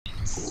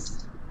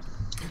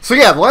So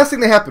yeah, the last thing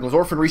that happened was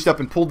Orphan reached up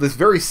and pulled this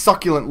very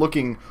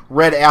succulent-looking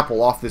red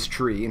apple off this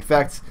tree. In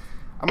fact,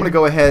 I'm going to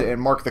go ahead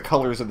and mark the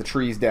colors of the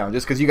trees down,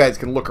 just because you guys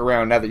can look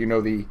around now that you know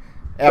the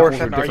apples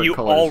Orphan, are different are you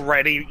colors.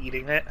 already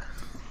eating it?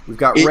 We've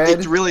got red.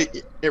 It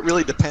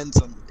really depends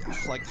on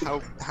like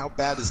how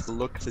bad is the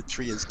look the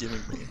tree is giving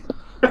me.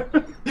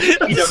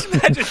 You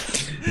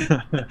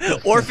know,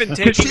 Orphan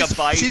taking a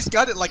bite. She's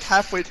got it like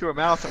halfway to her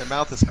mouth, and her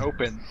mouth is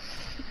open,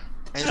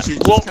 and she's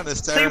Well, just kind of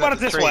staring think about at it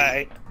the this tree.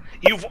 way.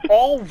 You've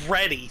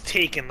already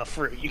taken the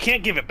fruit. You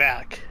can't give it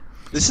back.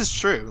 This is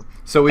true.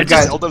 So we've Is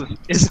got. Eldove,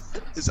 is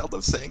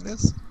Eldove saying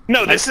this?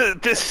 No, this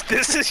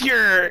is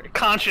your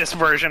conscience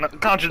version of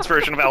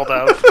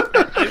Eldove.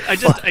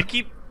 I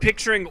keep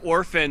picturing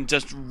Orphan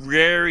just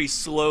very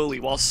slowly,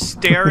 while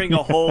staring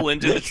a hole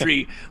into the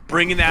tree,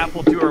 bringing the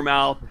apple to her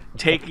mouth,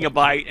 taking a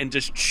bite, and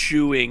just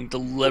chewing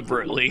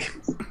deliberately.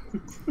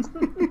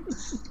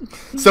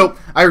 So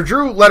I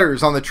drew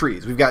letters on the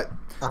trees. We've got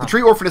the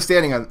tree Orphan is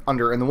standing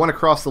under, and the one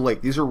across the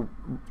lake. These are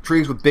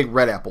trees with big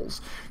red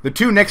apples. The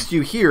two next to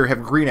you here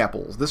have green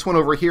apples. This one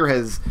over here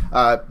has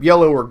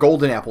yellow or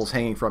golden apples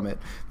hanging from it.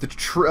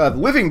 The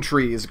living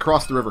tree is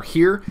across the river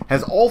here,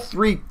 has all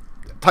three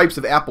types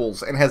of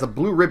apples, and has a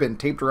blue ribbon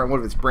taped around one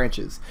of its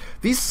branches.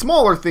 These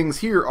smaller things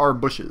here are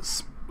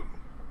bushes.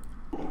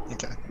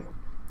 Okay.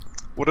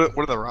 What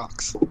are the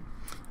rocks?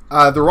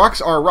 The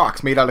rocks are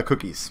rocks made out of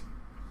cookies.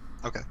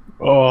 Okay.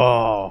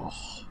 oh,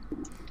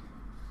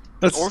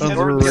 that sounds Orphan-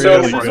 really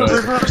So-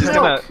 good. She's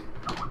gonna.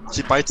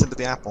 She bites into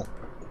the apple.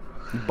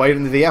 Bite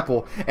into the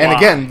apple, and Wow.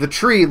 again, the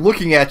tree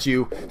looking at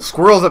you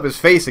squirrels up his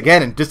face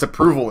again in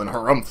disapproval and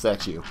harumphs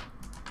at you.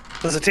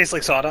 Does it taste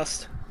like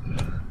sawdust?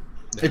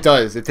 It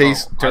does. It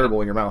tastes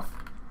terrible in your mouth.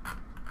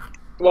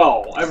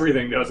 Well,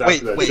 everything does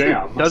after the Wait.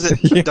 jam. Does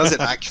it? Does it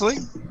actually?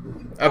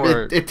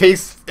 Or- It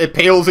tastes. It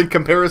pales in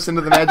comparison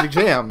to the magic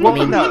jam. Well, I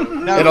mean, no.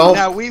 it all-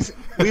 Now we've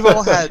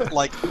all had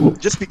like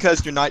just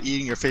because you're not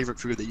eating your favorite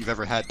food that you've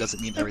ever had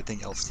doesn't mean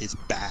everything else tastes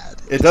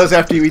bad. it does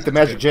after you eat the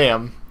magic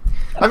jam.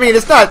 I mean,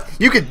 it's not.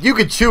 You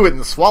could chew it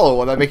and swallow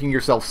without making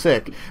yourself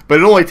sick,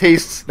 but it only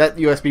tastes. That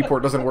USB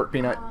port doesn't work.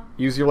 Peanut,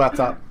 use your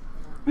laptop.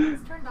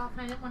 It's turned off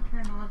and I didn't want to turn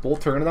it on. We'll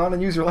turn it on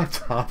and use your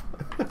laptop.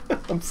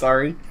 I'm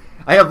sorry.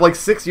 I have like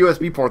 6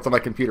 USB ports on my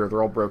computer.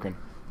 They're all broken.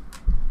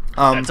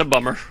 That's a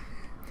bummer.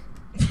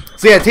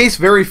 So yeah, it tastes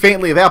very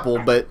faintly of apple,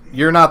 but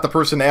you're not the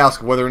person to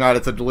ask whether or not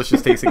it's a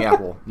delicious tasting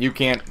apple. You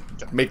can't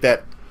make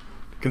that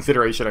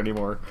consideration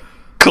anymore.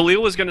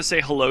 Khalil was going to say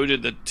hello to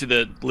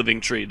the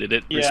living tree. Did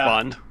it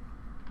respond?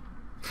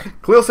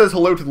 Khalil says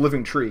hello to the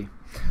living tree.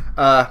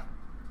 And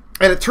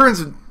it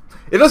turns...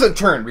 It doesn't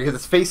turn because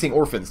it's facing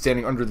Orphan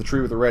standing under the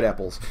tree with the red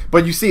apples.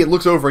 But you see it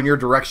looks over in your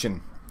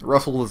direction,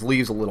 rustles his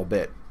leaves a little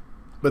bit,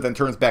 but then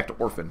turns back to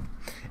Orphan.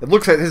 It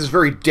looks like this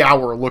very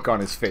dour look on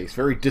his face,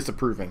 very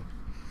disapproving.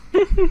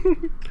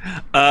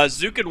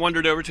 Zook had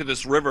wandered over to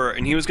this river,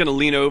 and he was going to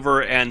lean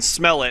over and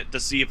smell it to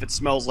see if it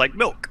smells like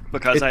milk,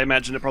 because I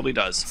imagine it probably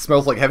does.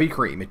 Smells like heavy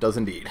cream. It does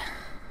indeed.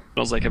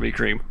 Smells like heavy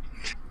cream.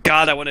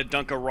 God, I want to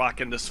dunk a rock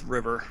in this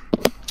river.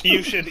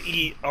 You should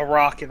eat a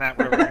rock in that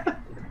river.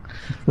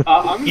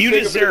 You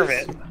deserve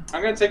it.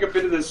 I'm going to take a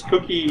bit of this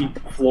cookie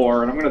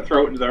floor and I'm going to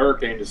throw it into the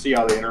hurricane to see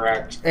how they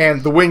interact.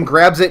 And the wind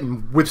grabs it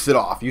and whips it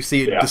off. You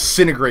see it Yeah.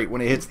 disintegrate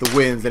when it hits the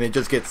winds, and it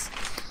just gets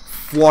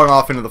flung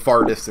off into the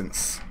far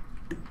distance.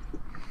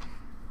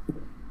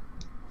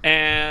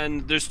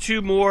 And there's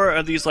 2 more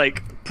of these,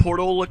 like,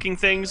 portal-looking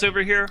things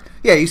over here.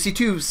 Yeah, you see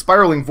 2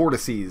 spiraling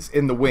vortices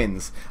in the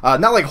winds.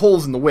 Not like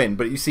holes in the wind,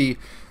 but you see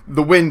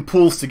the wind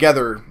pulls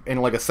together in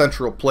like a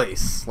central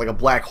place, like a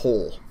black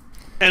hole.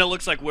 And it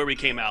looks like where we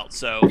came out,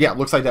 so... Yeah, it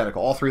looks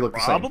identical. All 3 look the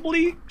same.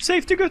 Probably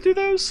safe to go through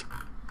those?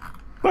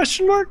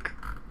 Question mark?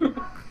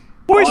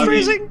 Voice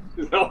raising?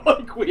 It's not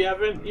like we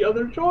have any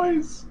other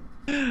choice.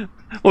 Well,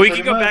 we Pretty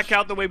can go much. back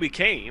out the way we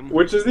came.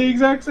 Which is the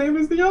exact same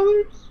as the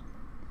others?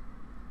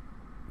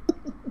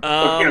 Okay,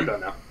 I'm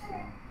done now.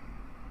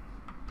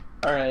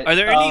 Alright. Are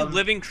there any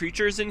living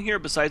creatures in here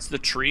besides the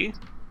tree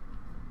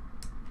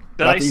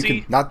that Not I that you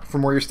see? can, not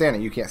from where you're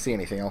standing. You can't see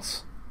anything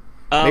else.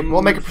 Um,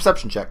 We'll make a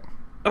perception check.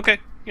 Okay,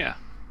 yeah.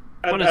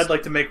 I'd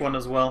like to make one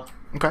as well.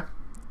 Okay.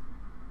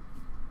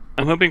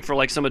 I'm hoping for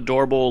like some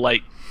adorable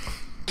like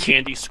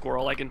candy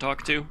squirrel I can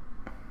talk to.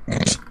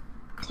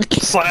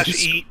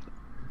 Slash eat.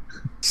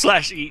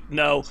 Slash eat.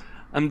 No,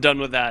 I'm done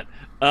with that.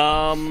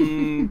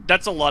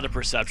 That's a lot of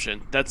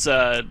perception. That's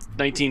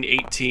 19,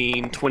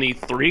 18,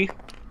 23.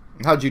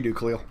 How'd you do,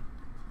 Khalil?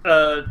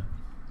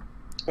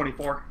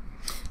 24.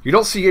 You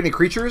don't see any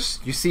creatures.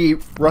 You see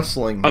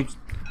rustling back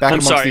I'm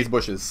amongst sorry. these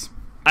bushes.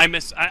 I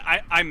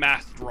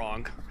mathed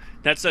wrong.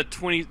 That's a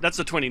 20. That's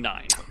a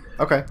 29.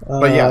 Okay,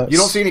 but yeah, you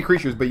don't see any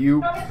creatures, but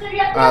you,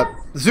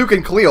 Zook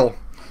and Khalil,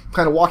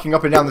 kind of walking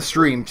up and down the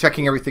stream,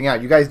 checking everything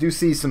out. You guys do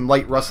see some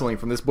light rustling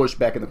from this bush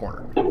back in the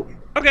corner.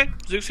 Okay,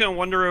 Zook's gonna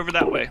wander over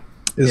that way.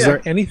 Is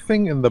there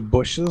anything in the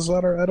bushes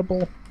that are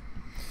edible?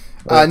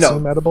 No.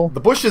 Seem edible? The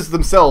bushes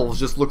themselves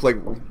just look like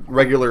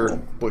regular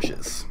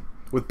bushes.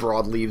 with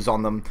broad leaves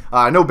on them.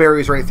 No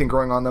berries or anything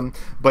growing on them.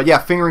 But yeah,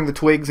 fingering the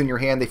twigs in your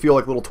hand, they feel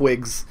like little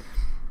twigs.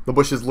 The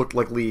bushes look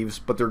like leaves,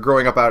 but they're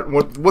growing up out.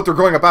 What they're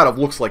growing up out of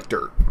looks like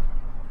dirt.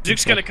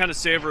 Zook's gonna kind of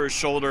savor his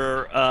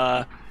shoulder.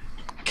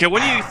 Can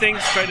one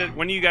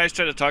of you guys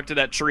try to talk to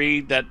that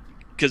tree that,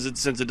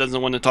 since it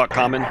doesn't want to talk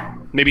common,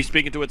 maybe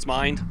speak into its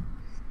mind?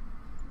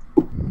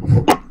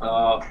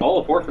 All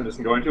of Orphan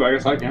isn't going to. I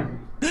guess I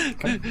can.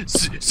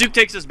 Zook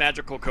takes his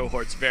magical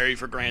cohorts very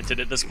for granted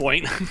at this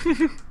point.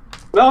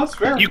 No, that's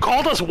fair. You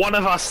called us one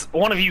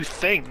of you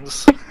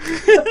things.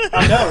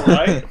 I know,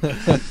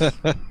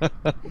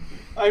 right?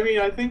 I mean,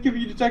 I think if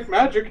you detect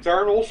magic,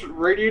 Tarin will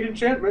radiate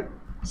enchantment.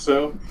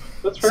 So,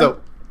 that's fair.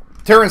 So,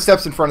 Tarin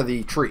steps in front of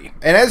the tree.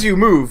 And as you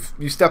move,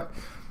 you step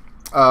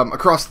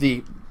across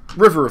the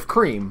river of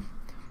cream.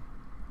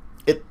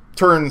 It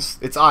turns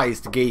its eyes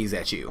to gaze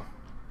at you.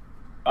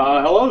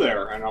 Hello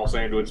there. And I'll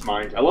say into its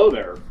mind, hello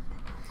there.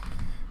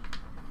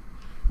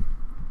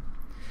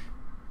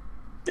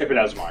 If it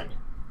has mind.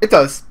 It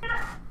does.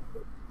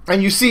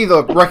 And you see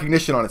the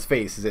recognition on its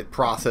face as it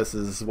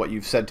processes what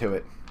you've said to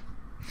it.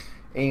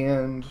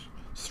 And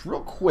just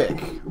real quick,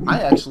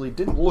 I actually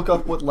didn't look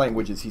up what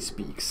languages he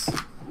speaks.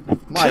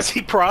 Does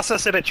he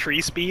process it at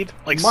tree speed?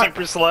 Like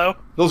super slow?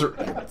 Those are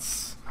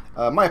ants.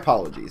 My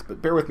apologies,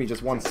 but bear with me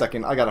just 1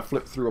 second. I gotta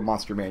flip through a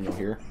monster manual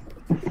here.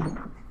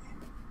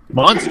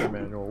 Monster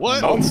manual?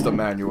 What? Monster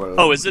manual.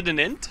 Oh, is it an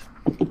int?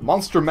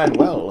 Monster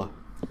manual.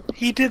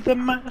 He did the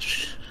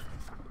mash.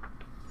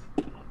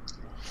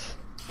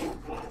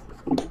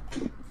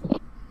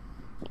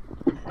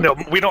 No,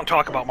 we don't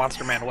talk about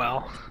Monster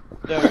Manuel.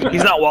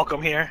 He's not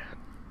welcome here.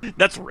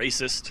 That's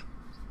racist.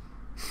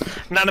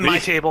 Not at my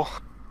table.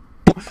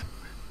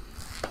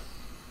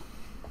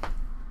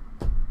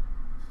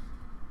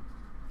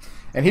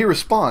 And he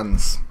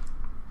responds,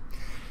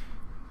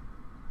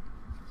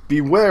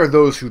 "Beware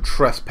those who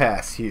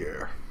trespass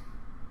here.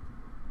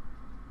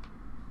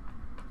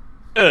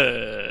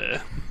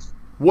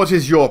 What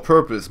is your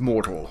purpose,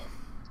 mortal?"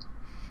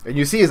 And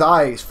you see his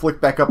eyes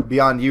flick back up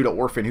beyond you to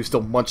Orphan, who's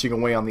still munching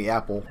away on the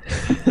apple.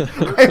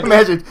 I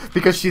imagine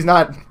because she's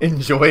not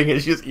enjoying it,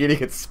 she's just eating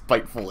it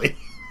spitefully.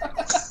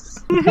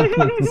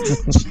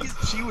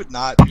 she would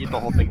not eat the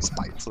whole thing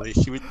spitefully.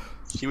 She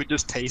would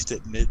just taste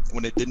it, and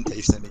when it didn't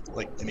taste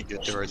any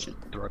good to her, she'd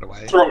throw it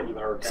away. Throw it into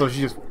the hurricane. So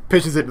she just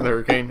pitches it in the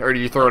hurricane, or do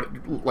you throw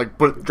it, like,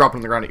 drop it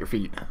on the ground at your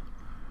feet?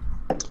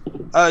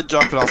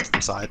 Drop it off to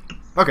the side.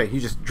 Okay, you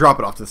just drop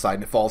it off to the side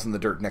and it falls in the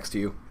dirt next to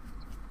you.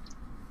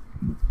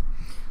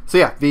 So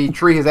yeah, the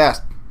tree has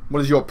asked,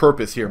 "What is your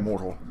purpose here,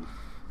 mortal?"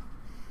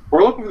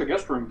 We're looking for the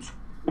guest rooms.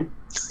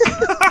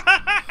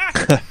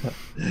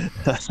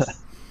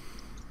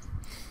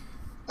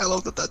 I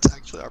love that that's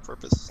actually our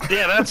purpose.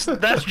 Yeah,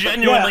 that's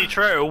genuinely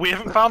true. We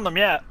haven't found them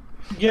yet.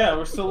 Yeah,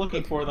 we're still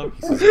looking for them.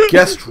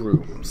 Guest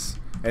rooms.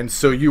 And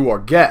so you are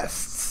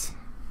guests.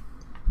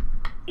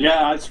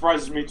 Yeah, it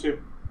surprises me too.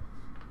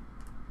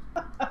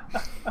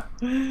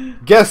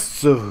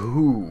 Guests of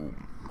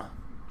whom?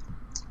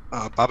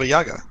 Baba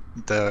Yaga,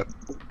 the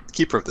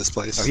keeper of this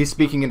place. Oh, he's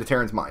speaking into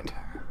Tarin's mind.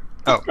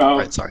 Oh,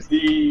 right, sorry.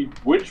 The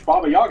witch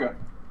Baba Yaga.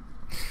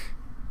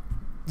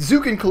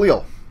 Zook and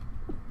Khalil,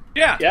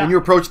 Yeah. when you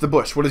approach the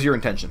bush, what is your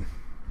intention?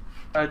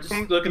 Just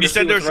looking You to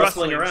said see what's there's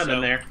rustling rustling, around so-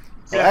 in there.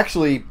 Well,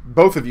 actually,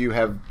 both of you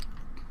have...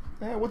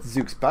 what's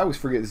Zook's... I always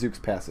forget Zook's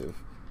passive.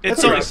 It's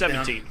That's only right.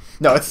 17.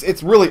 No,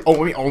 it's really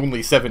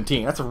only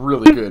 17. That's a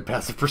really good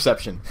passive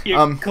perception.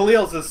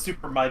 Khalil's is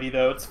super mighty,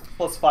 though. It's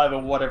 +5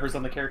 of whatever's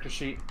on the character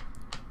sheet.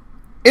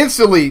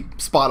 Instantly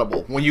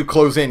spottable when you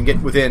close in,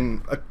 get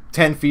within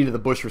 10 feet of the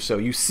bush or so.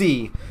 You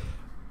see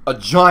a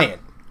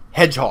giant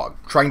hedgehog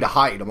trying to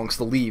hide amongst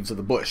the leaves of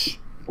the bush.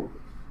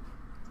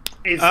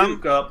 Hey,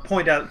 Zook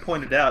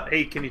pointed out,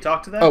 hey, can you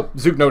talk to that? Oh,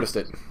 Zook noticed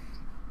it.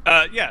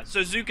 Yeah,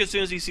 so Zook, as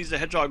soon as he sees the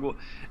hedgehog,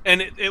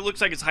 and it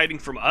looks like it's hiding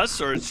from us,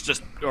 or it's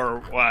just,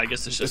 well, I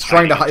guess it's just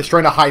It's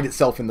trying to hide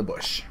itself in the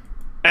bush.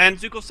 And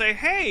Zook will say,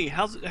 "Hey,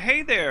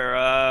 hey there,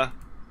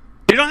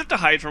 you don't have to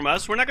hide from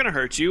us. We're not going to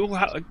hurt you.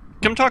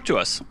 Come talk to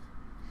us.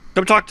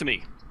 Come talk to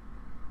me."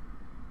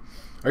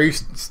 Are you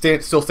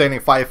still standing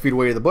 5 feet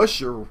away to the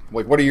bush, or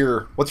like what's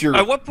your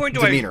At what point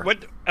do demeanor?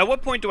 At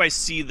what point do I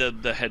see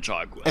the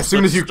hedgehog? As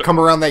soon as you come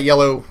around that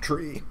yellow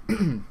tree.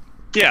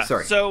 Yeah.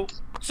 Sorry. So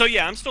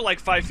yeah, I'm still like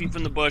 5 feet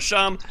from the bush.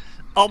 I'll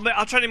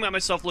try to make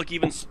myself look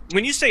even.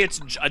 When you say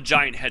it's a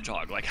giant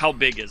hedgehog, like how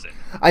big is it?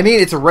 I mean,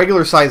 it's a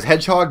regular sized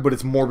hedgehog, but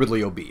it's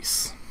morbidly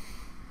obese.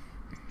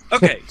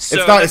 Okay,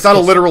 so it's not a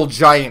literal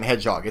giant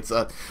hedgehog. It's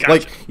a Gotcha.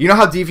 like, you know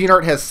how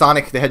DeviantArt has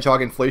Sonic the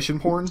Hedgehog inflation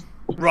porn?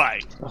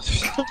 right.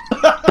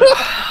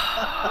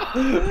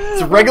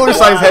 It's a regular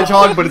sized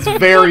hedgehog, but it's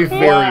very,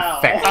 very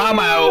fat. I'm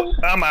out.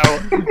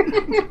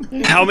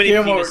 How many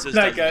Game over. penises Good does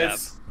night, it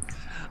guys.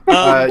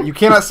 have? You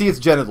cannot see its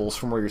genitals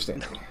from where you're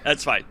standing.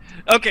 That's fine.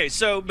 Okay,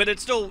 so but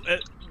it's still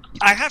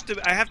I have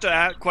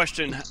to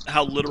question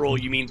how literal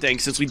you mean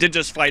things, since we did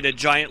just fight a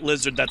giant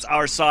lizard that's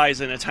our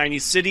size in a tiny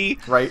city.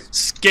 Right.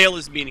 Scale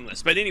is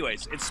meaningless. But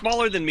anyways, it's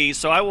smaller than me,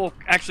 so I will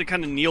actually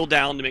kind of kneel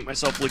down to make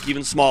myself look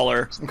even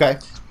smaller. Okay.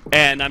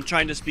 And I'm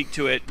trying to speak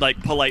to it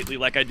like politely,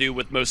 like I do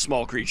with most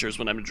small creatures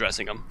when I'm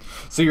addressing them.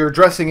 So you're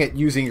addressing it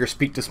using your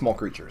speak to small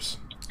creatures.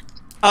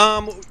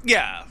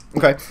 Yeah.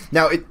 Okay.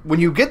 Now, when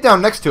you get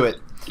down next to it,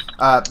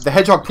 the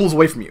hedgehog pulls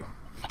away from you.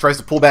 Tries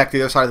to pull back to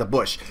the other side of the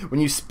bush. When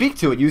you speak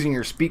to it using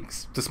your speak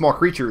to small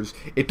creatures,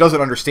 it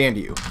doesn't understand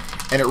you.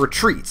 And it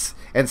retreats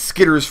and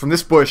skitters from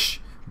this bush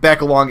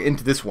back along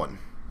into this one.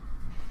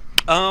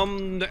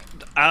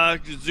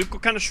 Zook will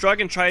kind of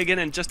shrug and try again,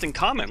 and just in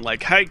common,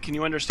 like, "Hey, can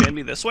you understand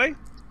me this way?"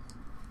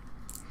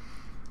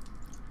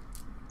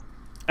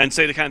 And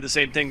say the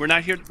same thing. We're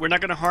not here. We're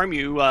not going to harm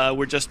you.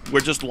 We're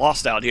just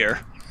lost out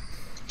here.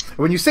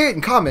 When you say it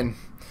in common,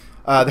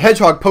 the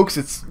hedgehog pokes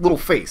its little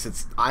face,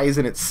 its eyes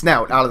and its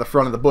snout out of the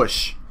front of the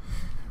bush,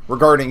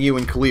 regarding you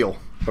and Khalil,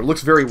 but it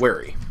looks very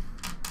wary.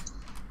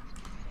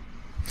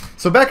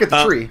 So back at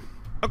the tree.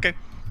 Okay.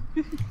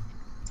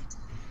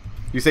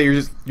 You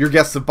say you're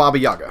guests of Baba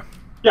Yaga.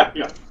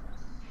 Yeah.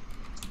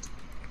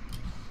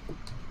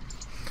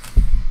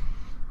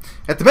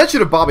 At the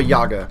mention of Baba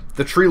Yaga,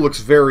 the tree looks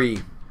very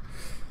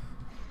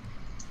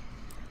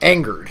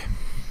angered.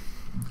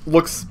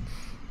 Looks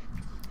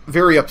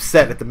very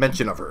upset at the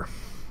mention of her.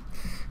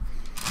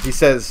 He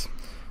says,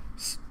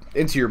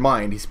 into your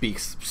mind, he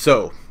speaks,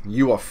 "So,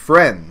 you are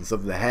friends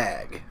of the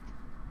hag?"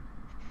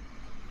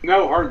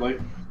 No, hardly.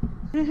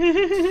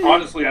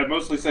 Honestly, I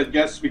mostly said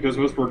yes because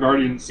most of our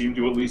guardians seem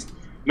to at least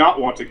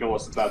not want to kill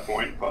us at that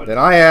point. But Then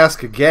I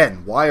ask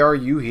again, why are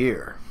you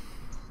here?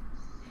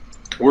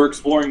 we're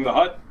exploring the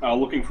hut,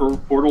 looking for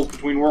portals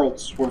between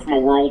worlds. We're from a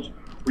world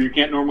where you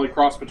can't normally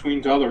cross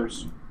between to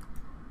others.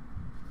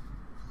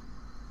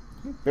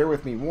 Bear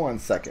with me 1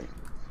 second.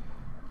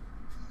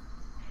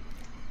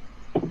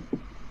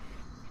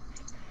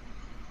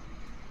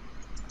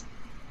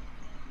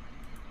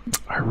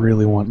 I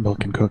really want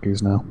milk and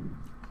cookies now.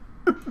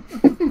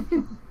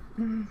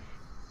 Can't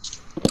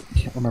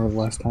remember the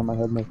last time I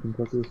had milk and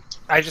cookies.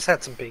 I just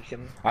had some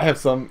bacon. I have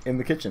some in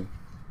the kitchen.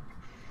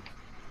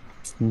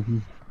 Mm-hmm.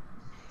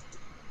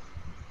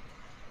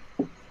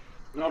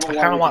 I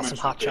kinda want some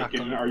hot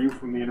chocolate. Are you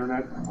from the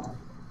internet?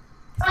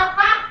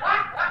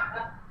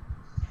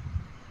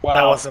 Wow.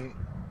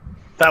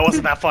 That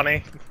wasn't that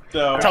funny.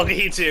 No. Tell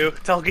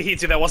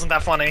Gahitu that wasn't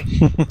that funny.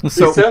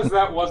 So, He says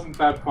that wasn't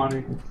that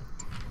funny.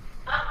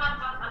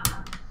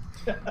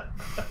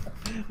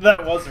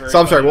 That was very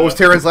so I'm sorry, funny, what was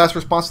though. Tarin's last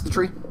response to the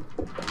tree?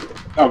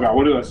 Oh god,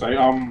 what did I say?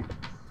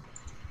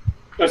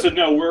 I said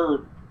no,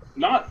 we're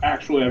not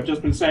actually. I've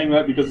just been saying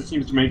that because it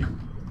seems to make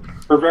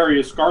her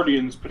various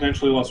guardians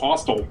potentially less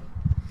hostile.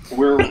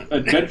 We're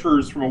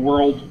adventurers from a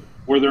world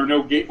where there are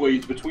no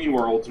gateways between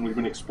worlds, and we've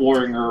been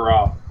exploring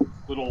her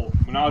little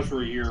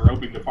menagerie here,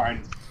 hoping to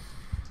find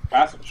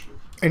passage.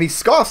 And he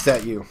scoffs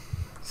at you.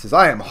 He says,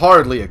 "I am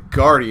hardly a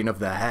guardian of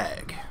the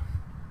hag."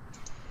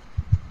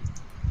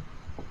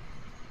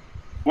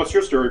 What's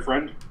your story,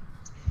 friend?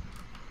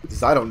 He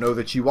says, "I don't know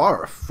that you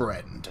are a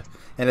friend."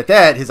 And at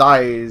that, his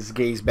eyes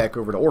gaze back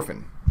over to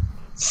Orphan.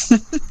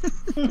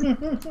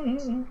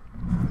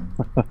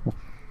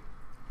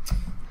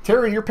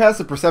 Tarin, your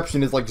passive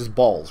perception is like just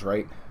balls,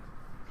 right?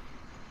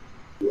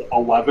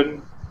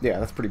 11. Yeah,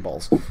 that's pretty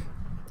balls.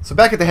 So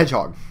back at the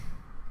hedgehog.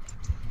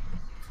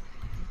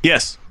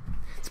 Yes.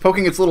 It's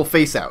poking its little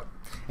face out,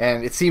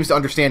 and it seems to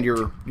understand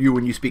you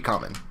when you speak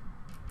common.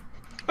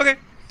 Okay.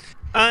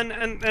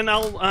 And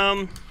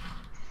I'll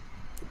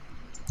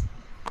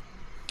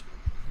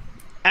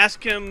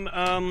ask him.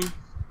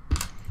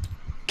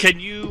 Can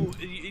you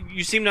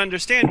seem to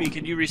understand me?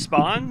 Can you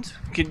respond?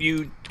 Can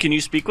you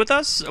speak with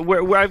us?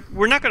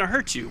 We're not going to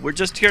hurt you. We're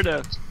just trying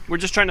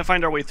to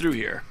find our way through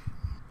here.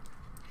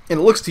 And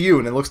it looks to you,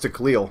 and it looks to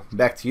Khalil,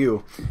 back to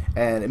you,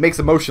 and it makes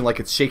a motion like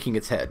it's shaking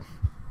its head.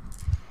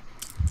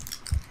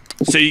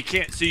 So you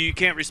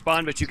can't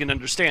respond, but you can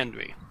understand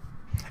me.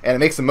 And it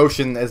makes a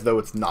motion as though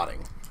it's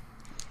nodding.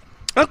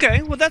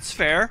 Okay, well that's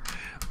fair.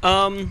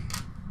 And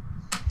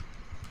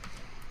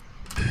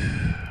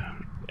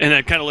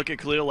I kind of look at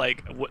Khalil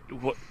like,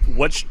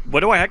 what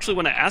do I actually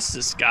want to ask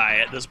this guy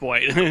at this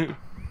point?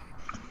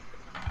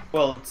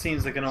 Well, it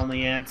seems it can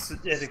only answer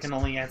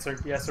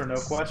yes or no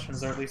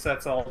questions, or at least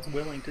that's all it's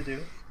willing to do.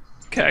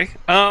 Okay.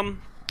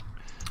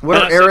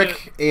 What are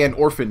Arik and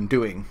Orphan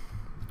doing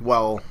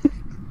while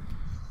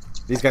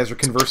these guys are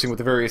conversing with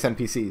the various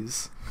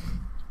NPCs?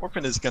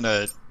 Orphan is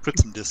gonna put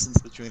some distance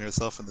between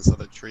herself and this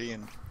other tree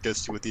and go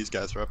see what these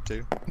guys are up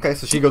to. Okay,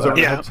 so she goes over to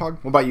the Yeah. hedgehog.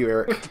 What about you,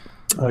 Arik?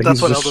 He's what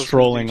just Eldove's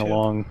strolling gonna do, too.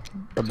 along,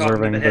 Talking to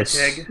observing the this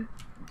hedgehog.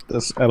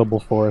 edible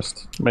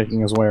forest,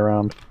 making his way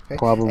around, Okay.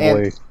 probably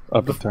And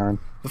up a turn.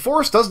 The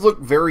forest does look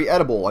very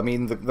edible. I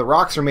mean, the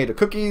rocks are made of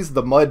cookies,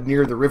 the mud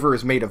near the river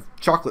is made of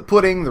chocolate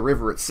pudding, the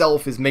river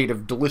itself is made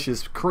of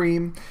delicious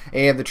cream,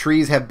 and the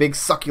trees have big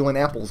succulent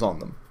apples on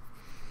them.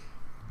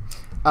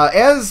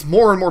 As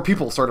more and more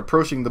people start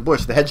approaching the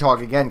bush, the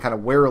hedgehog again kind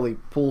of warily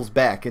pulls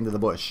back into the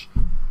bush.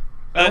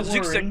 Don't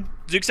Zook's, worry.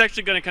 Zook's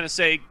actually going to kind of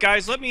say,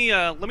 guys, let me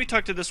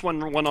talk to this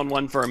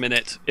one-on-one for a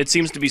minute. It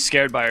seems to be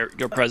scared by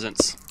your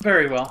presence.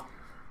 Very well.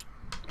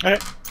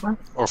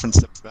 Orphan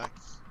steps back.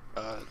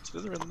 She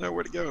doesn't really know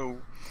where to go.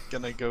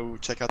 Gonna go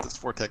check out this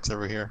vortex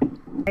over here.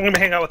 I'm gonna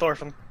hang out with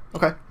Orphan.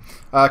 Okay.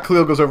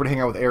 Khalil goes over to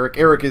hang out with Arik.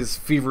 Arik is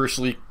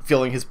feverishly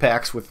filling his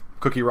packs with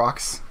cookie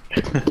rocks.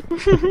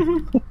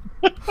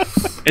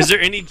 Is there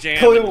any jam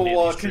Khalil in any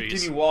will of these trees?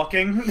 continue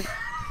walking.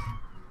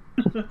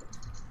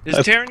 Is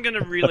Tarin going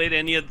to relate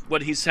any of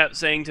what he's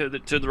saying to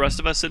the rest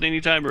of us at any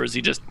time, or is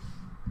he just...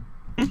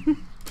 I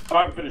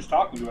haven't finished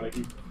talking to it.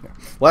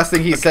 Last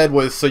thing he said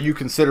was, "So you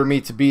consider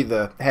me to be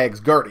the hag's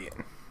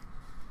guardian?"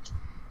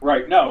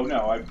 Right. No.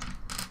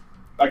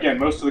 Again,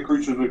 most of the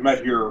creatures we've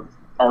met here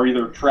are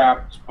either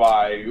trapped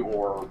by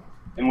or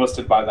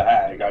enlisted by the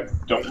hag. I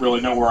don't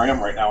really know where I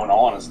am right now, in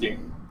all honesty.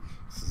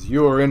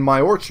 You're in my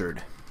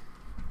orchard.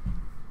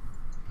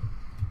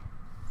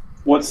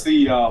 What's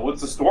the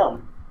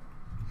storm?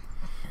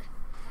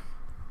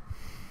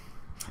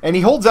 And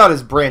he holds out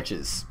his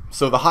branches,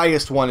 so the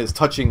highest one is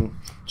touching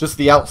just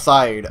the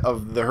outside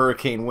of the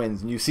hurricane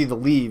winds, and you see the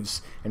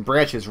leaves and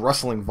branches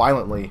rustling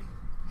violently.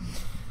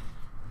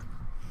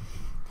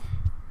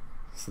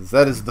 Says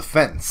that is the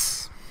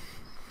fence.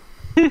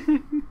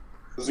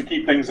 Does it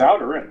keep things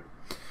out or in?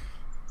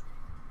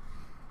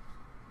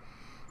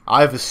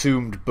 I've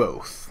assumed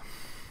both.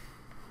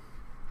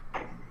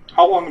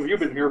 How long have you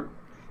been here?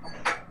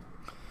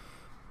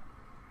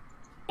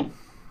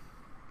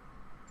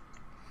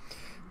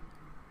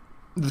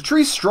 The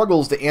tree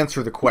struggles to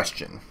answer the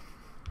question.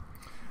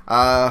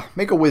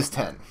 Make a whiz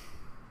 10.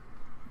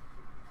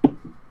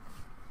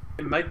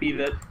 It might be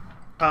that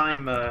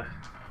time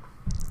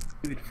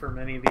food for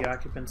many of the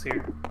occupants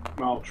here.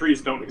 Well,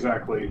 trees don't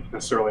exactly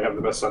necessarily have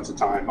the best sense of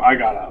time. I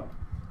got a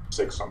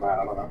 6 on that.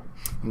 I don't know.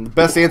 And the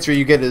best answer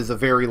you get is a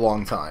very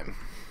long time.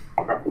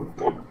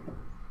 Okay.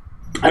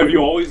 Have you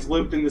always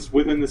lived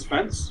within this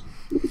fence?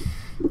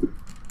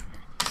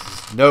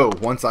 No,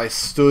 once I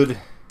stood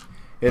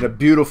in a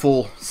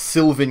beautiful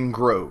sylvan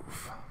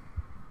grove.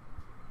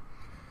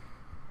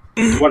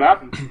 What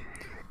happened?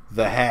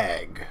 The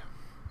hag.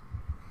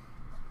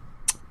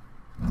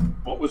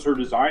 What was her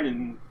design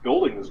in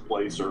building this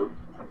place or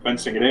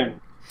fencing it in?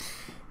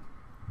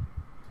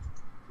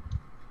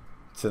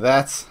 To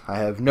that, I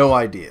have no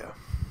idea.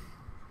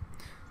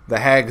 The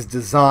hag's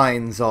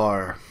designs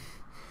are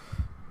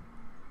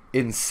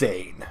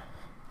insane.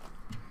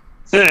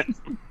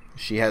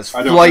 She has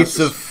I don't flights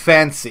know. of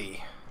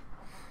fancy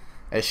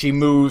as she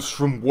moves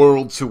from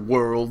world to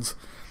world,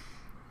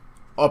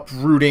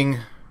 uprooting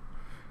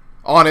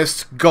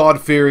honest,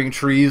 God-fearing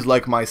trees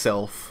like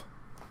myself,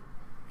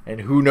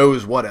 and who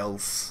knows what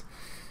else.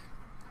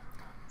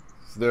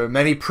 There are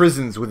many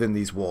prisons within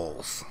these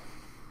walls.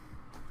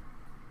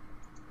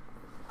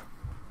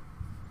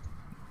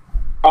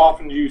 How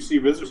often do you see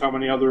visitors? How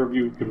many other have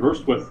you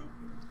conversed with?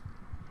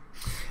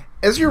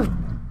 As you're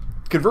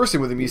conversing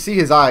with him, you see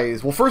his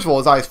eyes. Well, first of all,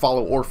 his eyes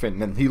follow Orphan,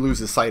 and he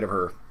loses sight of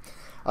her.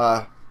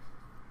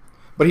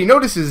 But he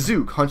notices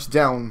Zook hunched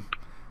down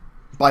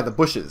by the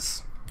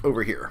bushes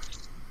over here.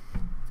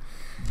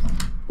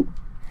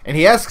 And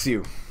he asks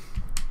you,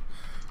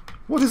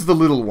 "What is the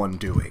little one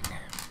doing?"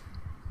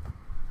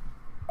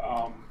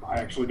 I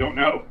actually don't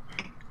know.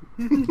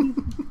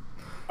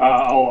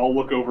 I'll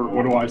look over.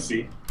 What do I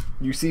see?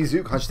 You see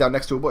Zook hunched down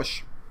next to a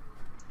bush.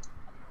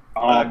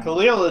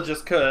 Khalil had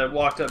just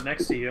walked up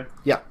next to you.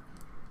 Yeah.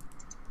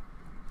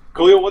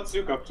 Khalil, what's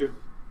Zook up to?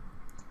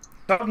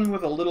 Talking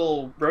with a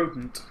little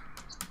rodent.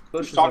 He's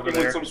Bushes talking over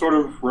there. with some sort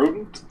of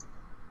rodent?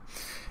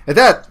 At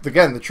that,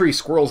 again, the tree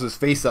squirrels his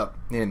face up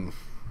in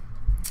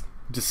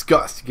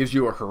disgust. Gives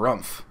you a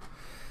harumph.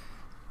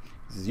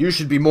 He says, "You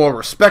should be more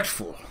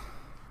respectful."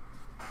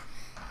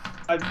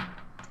 I'm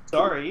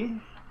sorry.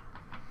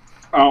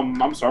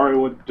 I'm sorry,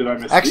 what did I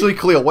miss? Actually,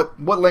 Khalil, what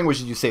language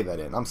did you say that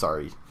in? I'm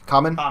sorry.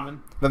 Common?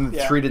 Common. Then the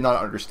Yeah. tree did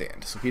not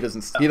understand, so he does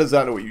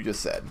not know what you just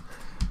said.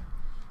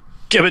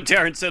 Yeah, but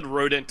Tarin said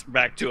rodent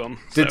back to him.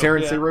 Did so-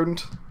 Tarin yeah. say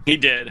rodent? He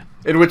did.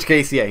 In which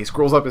case, yeah, he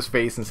scrolls up his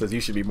face and says,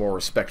 "You should be more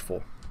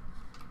respectful."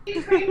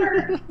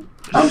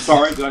 I'm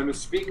sorry, did I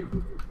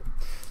misspeak?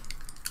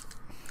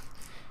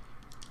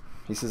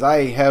 He says,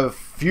 "I have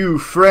few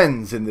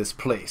friends in this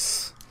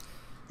place,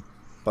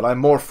 but I'm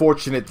more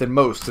fortunate than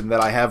most in that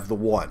I have the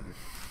one."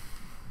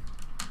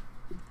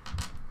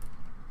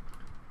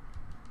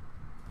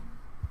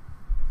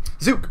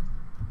 Zook.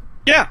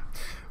 Yeah.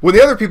 When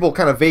the other people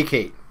kind of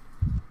vacate,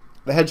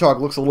 the hedgehog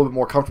looks a little bit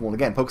more comfortable and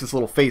again pokes its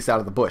little face out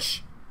of the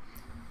bush,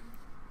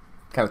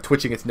 kind of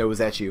twitching its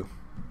nose at you.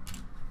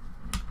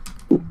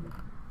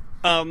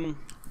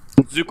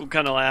 Zook will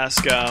kind of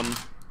ask,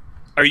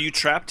 are you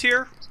trapped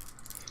here?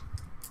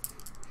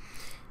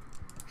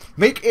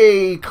 Make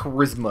a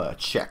charisma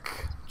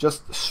check.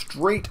 Just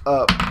straight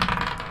up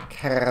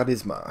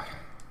charisma.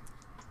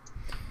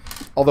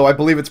 Although I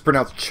believe it's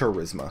pronounced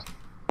charisma.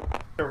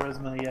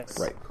 Charisma, yes.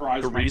 Right.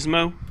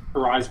 Charisma?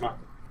 Charisma.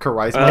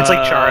 Charisma. It's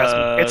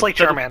like It's like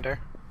Charmander.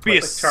 Be a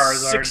Like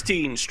Charizard.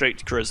 16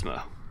 straight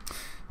charisma.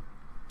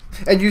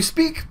 And you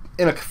speak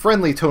in a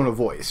friendly tone of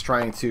voice,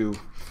 trying to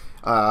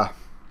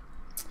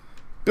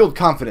build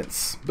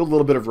confidence, build a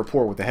little bit of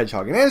rapport with the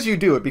hedgehog. And as you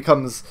do, it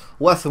becomes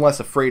less and less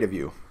afraid of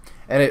you.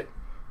 And it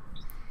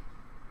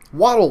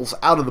waddles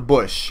out of the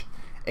bush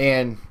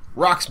and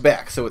rocks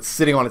back, so it's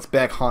sitting on its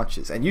back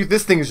haunches. And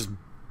this thing is just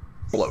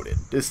bloated.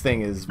 This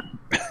thing is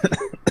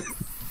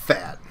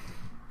fat.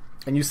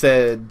 And you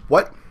said,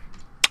 what?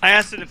 I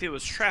asked it if it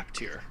was trapped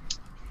here.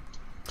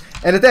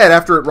 And at that,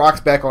 after it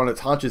rocks back on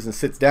its haunches and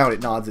sits down,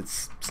 it nods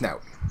its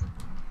snout.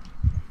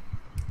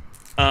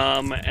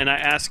 And I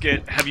ask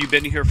it, have you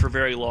been here for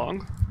very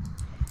long?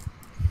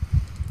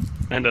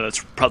 I know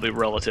that's probably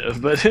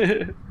relative, but...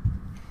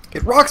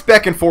 It rocks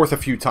back and forth a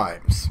few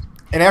times.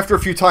 And after a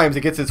few times,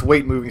 it gets its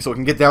weight moving so it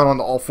can get down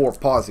onto all four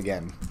paws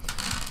again.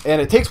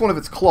 And it takes one of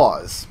its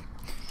claws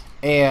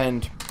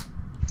and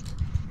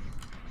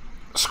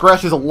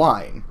scratches a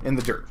line in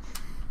the dirt.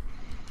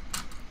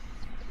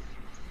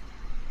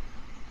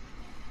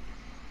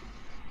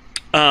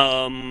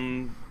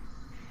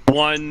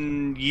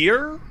 One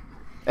year?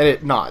 And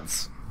it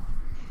nods.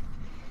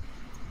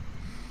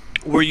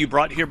 Were you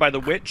brought here by the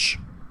witch?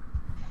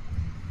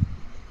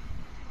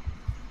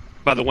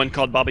 By the one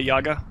called Baba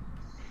Yaga?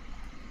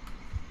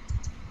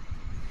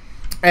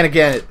 And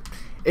again,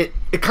 it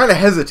kind of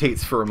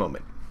hesitates for a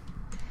moment,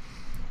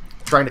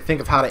 trying to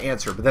think of how to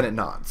answer, but then it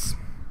nods.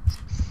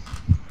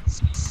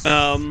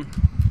 I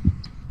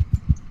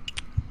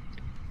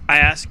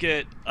ask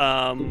it,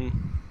 does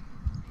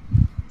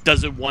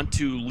it want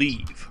to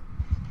leave?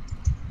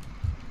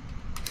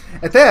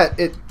 At that,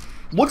 it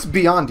looks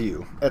beyond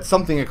you at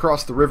something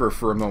across the river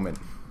for a moment,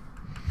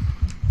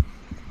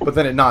 but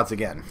then it nods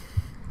again.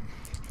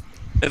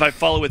 If I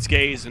follow its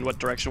gaze, in what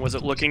direction was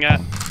it looking at?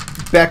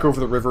 Back over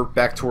the river,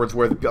 back towards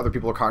where the other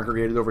people are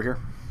congregated over here.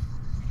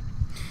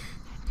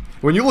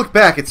 When you look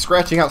back, it's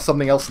scratching out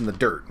something else in the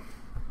dirt.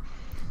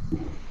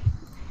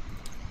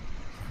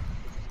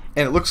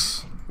 And it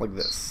looks like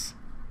this.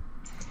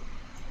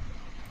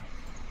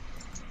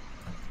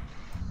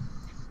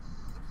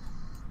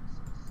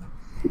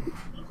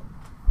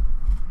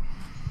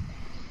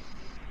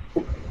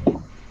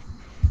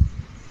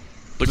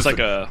 Looks like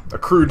a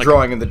crude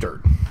drawing in the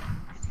dirt.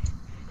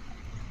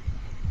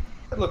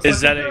 It looks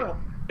Is like that a girl.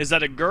 Is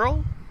that a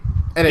girl?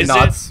 And it Is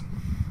nods.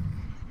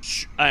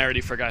 I already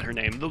forgot her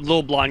name. The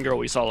little blonde girl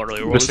we saw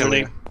earlier. What was her Vasilia.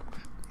 name?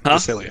 Huh?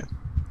 Vasilia.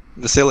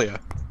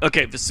 Vasilia.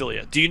 Okay,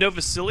 Vasilia. Do you know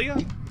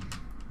Vasilia?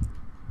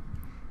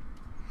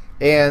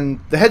 And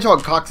the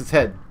hedgehog cocks its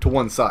head to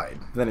one side.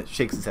 Then it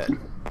shakes its head.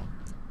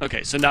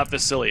 Okay, so not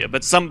Vasilia,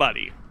 but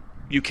somebody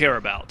you care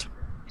about.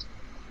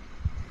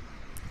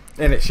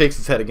 And it shakes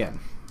its head again.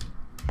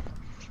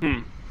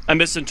 I'm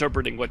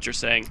misinterpreting what you're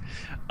saying.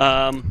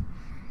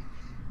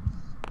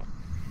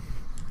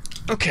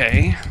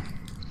 Okay.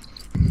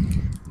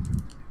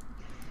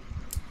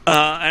 And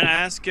I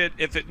ask it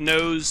if it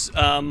knows,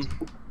 and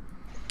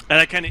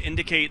I kind of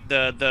indicate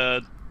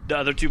the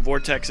other two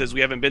vortexes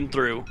we haven't been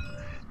through,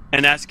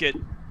 and ask it,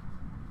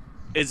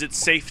 is it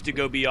safe to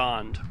go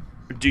beyond?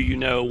 Or do you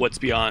know what's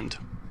beyond?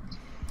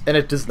 And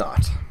it does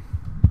not.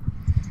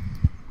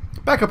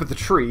 Back up at the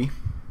tree.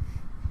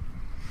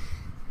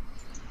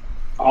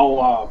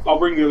 I'll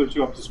bring the other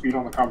two up to speed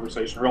on the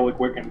conversation really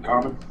quick and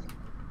common.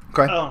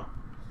 Okay. Oh.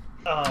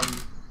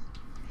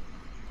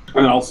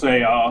 And I'll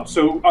say,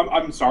 so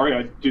I'm sorry,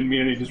 I didn't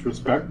mean any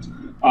disrespect.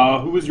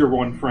 Who is your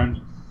one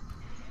friend?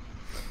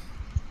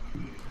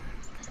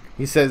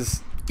 He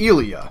says,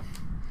 Elia.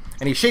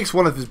 And he shakes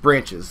one of his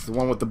branches, the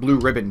one with the blue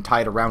ribbon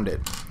tied around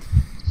it.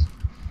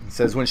 He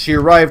says, when she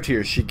arrived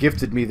here, she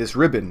gifted me this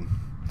ribbon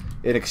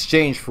in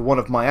exchange for one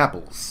of my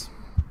apples.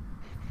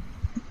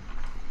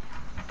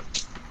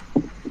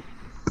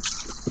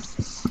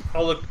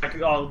 I'll look back.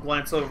 I'll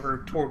glance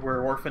over toward where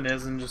Orphan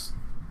is and just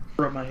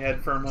rub my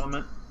head for a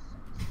moment.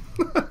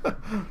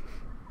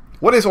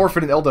 What is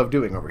Orphan and Eldove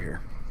doing over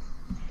here?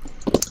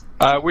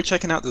 We're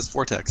checking out this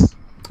vortex.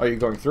 Are you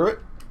going through it?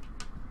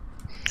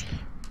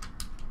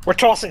 We're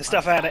tossing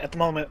stuff at it at the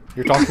moment.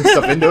 You're tossing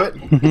stuff into it?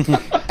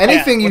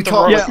 Anything Yeah, you with the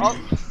toss. rope.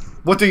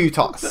 What do you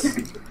toss?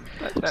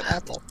 That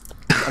apple.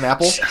 An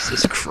apple?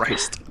 Jesus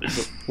Christ.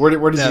 Where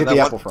did you Yeah, get that the one-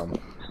 apple from?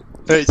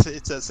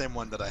 It's the same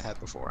one that I had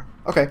before.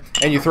 Okay,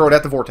 and you throw it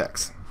at the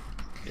vortex.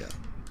 Yeah.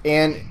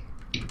 And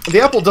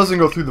the apple doesn't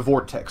go through the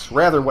vortex.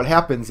 Rather, what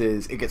happens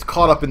is it gets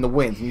caught up in the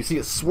wind, and you see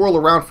it swirl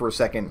around for a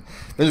second,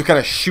 then it kind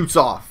of shoots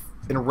off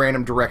in a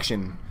random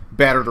direction,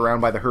 battered around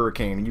by the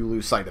hurricane, and you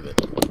lose sight of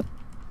it.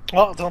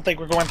 Well, I don't think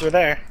we're going through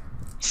there.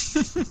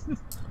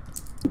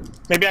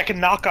 Maybe I can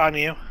knock on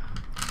you.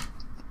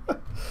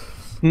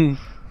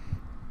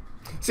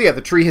 So yeah,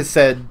 the tree has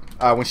said,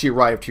 when she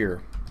arrived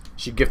here,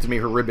 she gifted me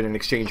her ribbon in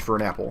exchange for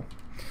an apple.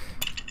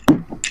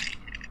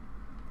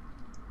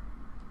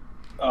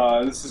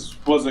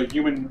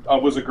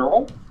 Was a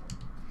girl?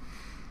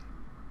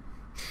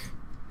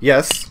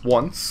 Yes,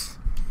 once.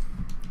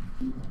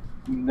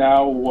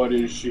 Now what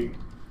is she?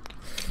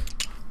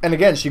 And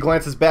again, she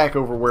glances back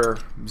over where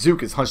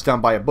Zook is hunched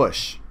down by a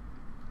bush.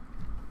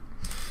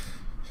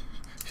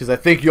 She says, I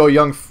think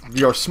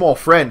your small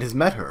friend has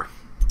met her.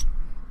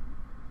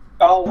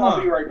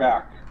 I'll be right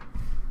back.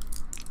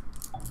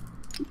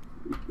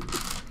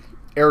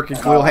 Arik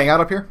and Khalil hang out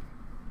up here?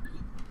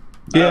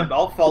 Yeah.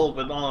 I'll follow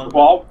with on.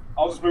 Well,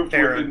 I'll just move to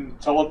Tarin. within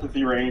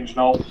telepathy range, and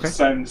I'll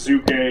send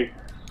Zook a...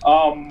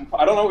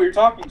 I don't know what you're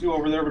talking to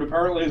over there, but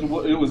apparently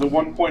it was at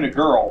one point a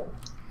girl.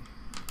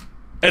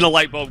 And a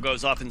light bulb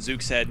goes off in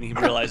Zook's head, and he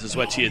realizes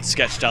what she had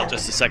sketched out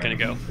just a second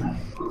ago.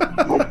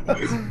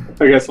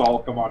 I guess I'll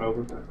come on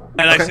over.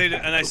 And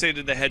I say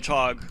to the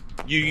hedgehog,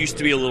 "You used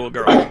to be a little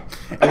girl."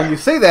 And when you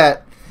say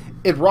that,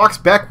 it rocks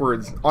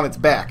backwards on its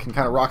back and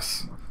kind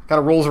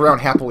of rolls around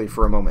happily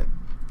for a moment.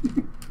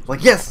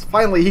 Like, yes,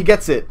 finally he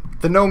gets it.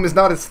 The gnome is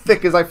not as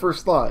thick as I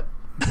first thought.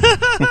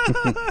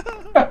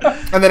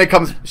 And then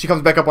she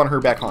comes back up on her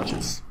back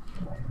haunches.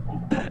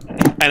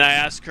 And I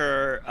ask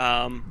her,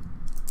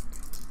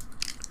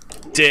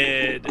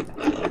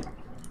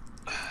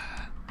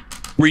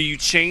 were you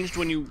changed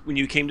when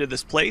you came to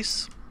this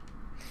place?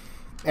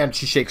 And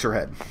she shakes her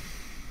head.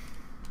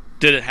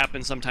 Did it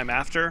happen sometime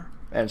after?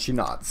 And she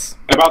nods.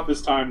 About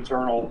this time,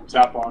 Tarin will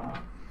tap on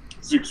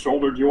Zook's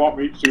shoulder. Do you want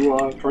me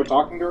to try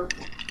talking to her?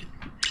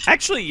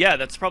 Actually, yeah,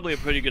 that's probably a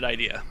pretty good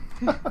idea.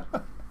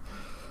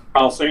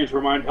 I'll say into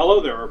her mind,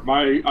 hello there.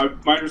 My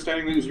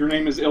understanding is your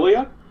name is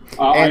Ilya.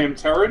 I am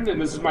Tarin,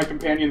 and this is my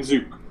companion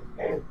Zook.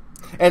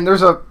 And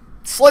there's a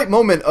slight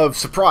moment of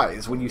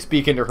surprise when you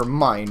speak into her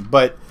mind,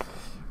 but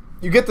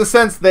you get the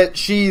sense that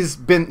she's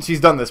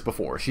done this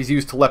before. She's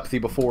used telepathy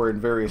before in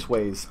various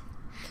ways.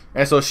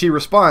 And so she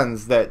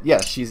responds that,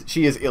 yes,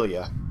 she is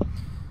Ilya.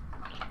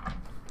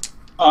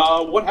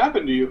 What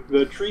happened to you?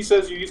 The tree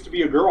says you used to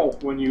be a girl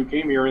when you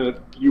came here and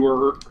that you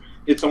were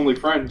its only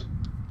friend.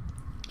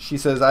 She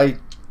says, I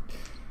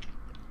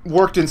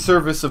worked in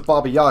service of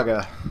Baba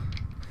Yaga,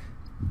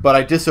 but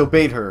I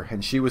disobeyed her,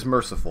 and she was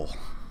merciful.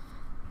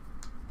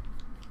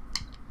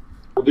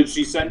 Well, did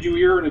she send you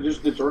here in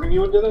addition to turning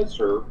you into this,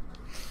 or...?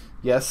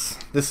 Yes,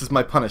 this is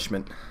my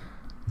punishment.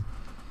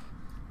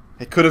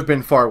 It could have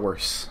been far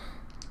worse.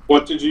 How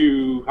did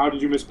you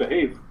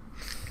misbehave?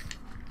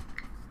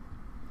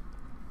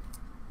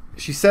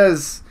 She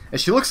says,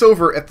 as she looks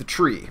over at the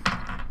tree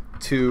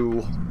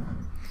to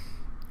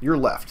your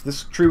left,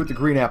 this tree with the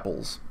green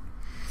apples,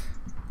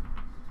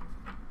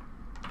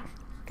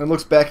 and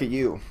looks back at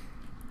you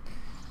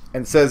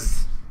and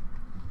says,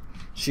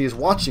 she is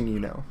watching you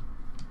now.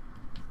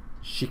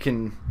 She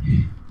can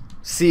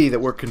see that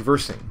we're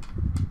conversing,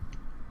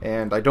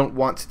 and I don't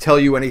want to tell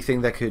you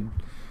anything that could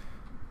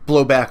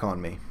blow back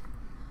on me.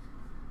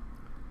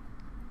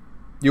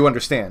 You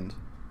understand?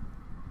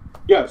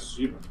 Yes,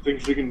 you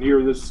think she can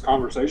hear this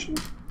conversation?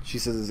 She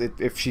says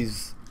if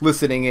she's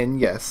listening in,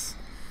 yes.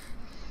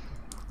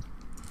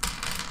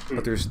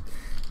 But there's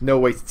no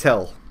way to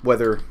tell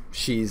whether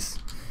she's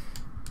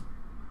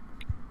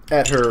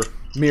at her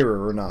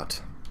mirror or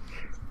not.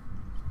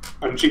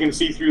 And she can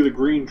see through the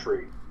green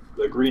tree,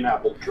 the green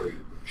apple tree.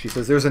 She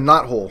says there's a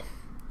knothole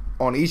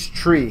on each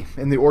tree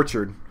in the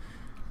orchard.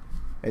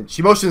 And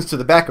she motions to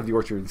the back of the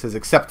orchard and says,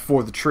 except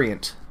for the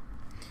treant.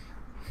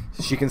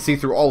 She can see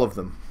through all of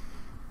them.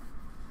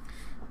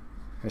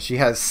 And she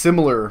has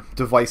similar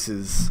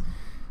devices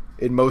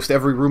in most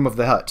every room of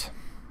the hut.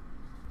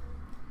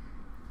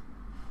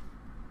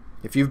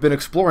 If you've been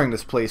exploring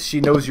this place,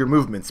 she knows your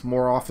movements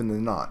more often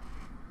than not.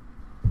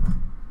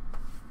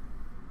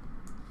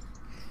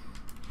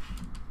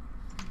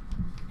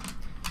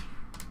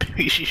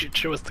 Maybe she should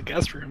show us the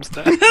guest rooms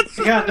then.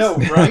 Yeah, no,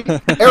 right?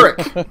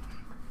 Arik,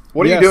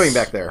 what are you Yes. doing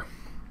back there?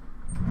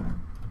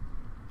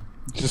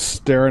 Just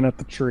staring at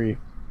the tree.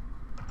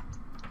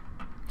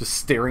 Just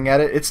staring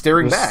at it? It's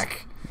staring Just-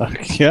 back.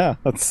 Yeah,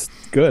 that's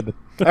good.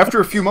 After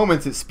a few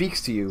moments, it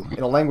speaks to you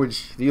in a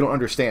language that you don't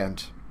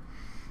understand.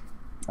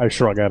 I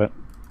shrug at it.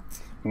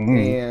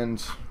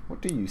 And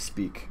what do you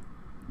speak?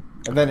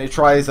 And then it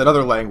tries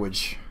another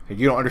language. And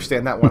you don't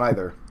understand that one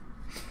either.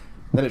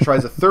 Then it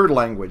tries a third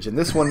language, and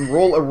this one,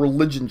 roll a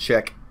religion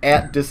check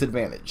at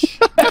disadvantage.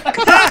 Womp,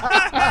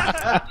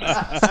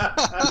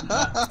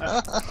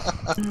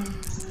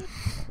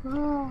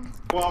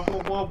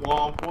 womp, womp,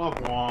 womp,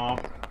 womp,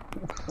 womp.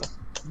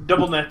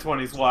 Double net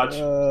 20s, watch.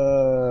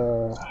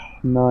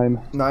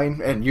 9.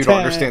 9, and you don't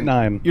 10, understand.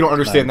 9. You don't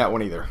understand that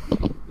one either.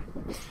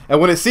 And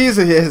when it sees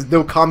it has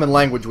no common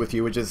language with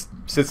you, it just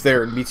sits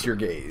there and meets your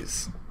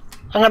gaze.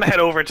 I'm gonna head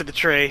over to the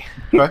tree.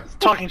 Okay.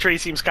 Talking tree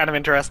seems kind of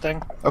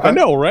interesting. Okay. I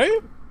know, right?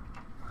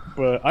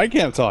 But I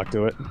can't talk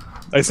to it.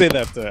 I say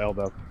that to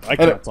Eldove. I And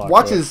can't it talk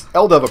watches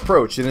Eldove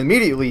approach and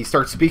immediately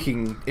starts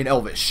speaking in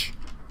Elvish.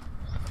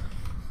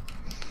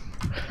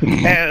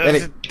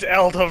 And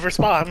Eldove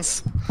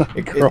responds.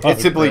 It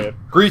simply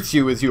greets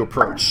you as you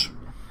approach.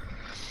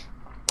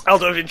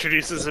 Eldove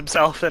introduces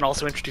himself and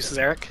also introduces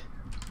Arik.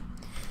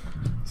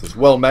 Says,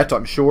 well met,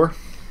 I'm sure.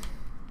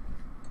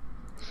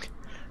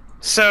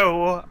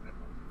 So,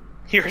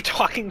 you're a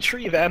talking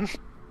tree then?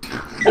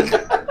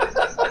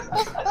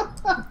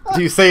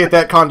 Do you say it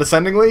that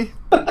condescendingly?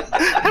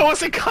 That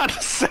wasn't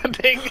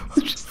condescending.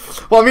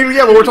 Well, I mean,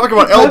 yeah, but we're talking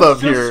about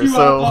Eldove here,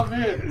 so...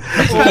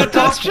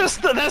 That's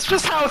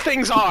just how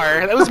things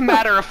are. That was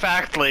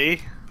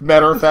matter-of-factly.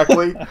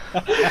 matter-of-factly.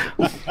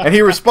 And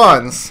he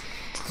responds,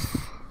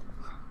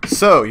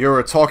 "So, you're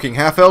a talking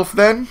half-elf,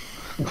 then?"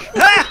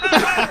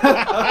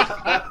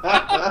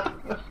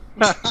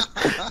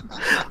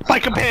 My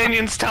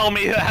companions tell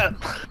me that.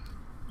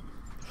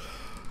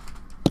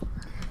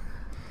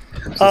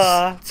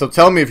 So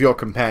tell me of your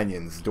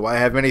companions. Do I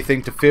have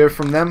anything to fear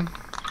from them?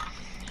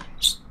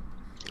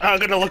 I'm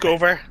gonna look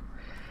over.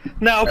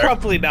 No,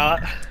 probably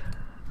not.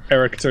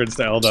 Arik turns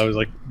to Eldove. He's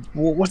like,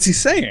 "What's he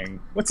saying?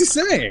 What's he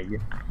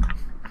saying?"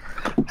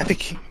 I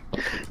think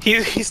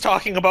he's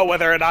talking about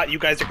whether or not you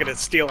guys are gonna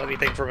steal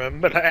anything from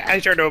him. But I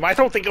turned to him. I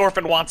don't think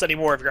Orphan wants any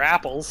more of your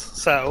apples,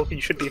 so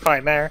you should be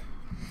fine there.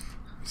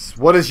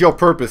 What is your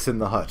purpose in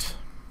the hut?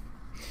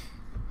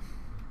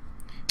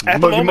 At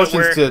the moment, he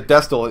motions to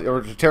Destil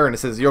or to Tarin and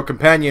says, "Your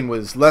companion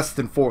was less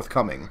than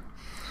forthcoming."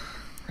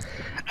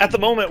 At the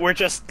moment, we're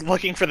just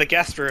looking for the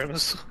guest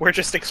rooms. We're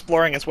just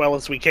exploring as well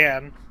as we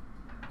can.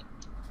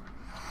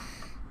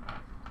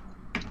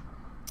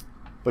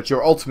 But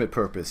your ultimate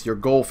purpose, your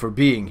goal for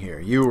being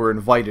here, you were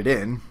invited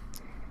in.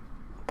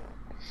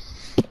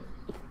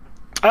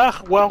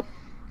 Well,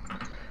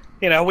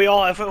 you know, we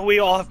all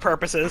have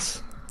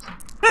purposes.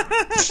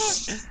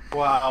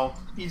 Wow,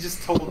 he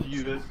just told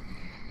you to.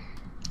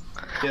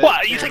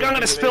 What, you think I'm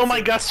gonna spill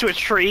my guts to a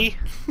tree?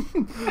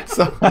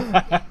 So,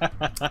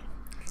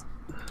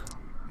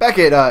 back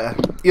at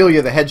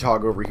Ilya the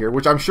Hedgehog over here,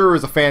 which I'm sure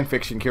is a fan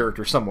fiction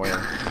character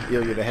somewhere.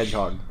 Ilya the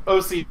Hedgehog.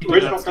 OC,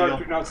 Original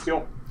character, not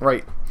steal.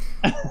 Right.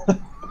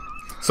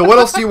 So what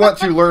else do you want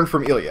to learn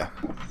from Ilya?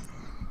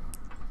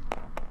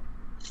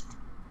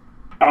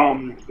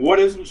 What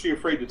isn't she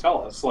afraid to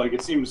tell us? Like,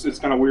 it seems it's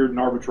kind of weird and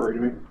arbitrary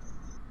to me.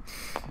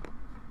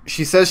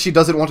 She says she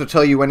doesn't want to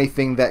tell you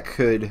anything that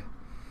could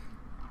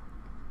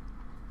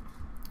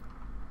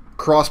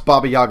cross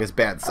Baba Yaga's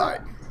bad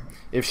side.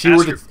 If she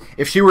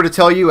were to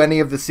tell you any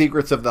of the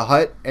secrets of the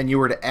hut and you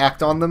were to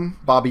act on them,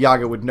 Baba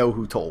Yaga would know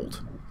who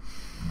told.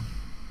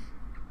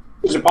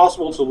 Is it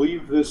possible to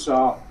leave this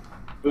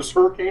this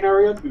hurricane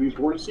area through these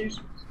vortices?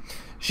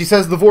 She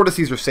says the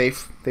vortices are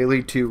safe. They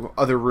lead to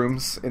other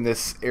rooms in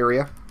this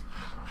area.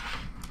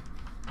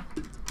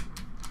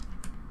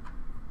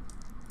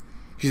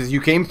 She says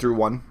you came through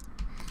one.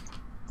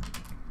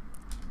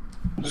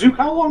 Zook,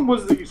 how long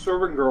was the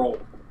servant girl,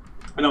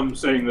 and I'm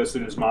saying this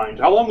in his mind,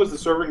 how long was the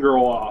servant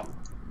girl,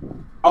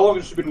 how long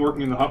has she been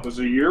working in the hut? Was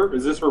it a year?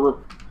 Is this her,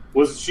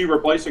 was she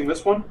replacing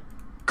this one?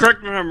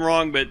 Correct me if I'm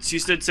wrong, but she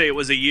did say it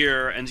was a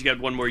year, and she had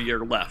one more year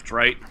left,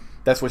 right?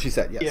 That's what she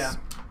said, yes. Yeah.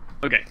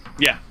 Okay,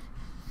 yeah.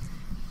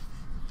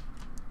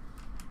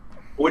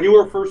 When you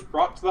were first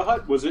brought to the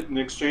hut, was it in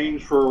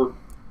exchange for,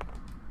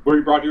 were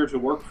you brought here to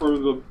work for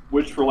the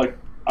witch for like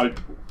a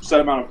set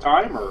amount of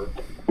time, or?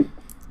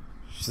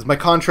 She says my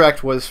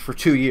contract was for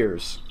 2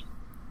 years,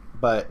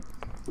 but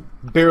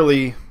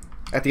barely,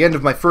 at the end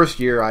of my first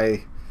year,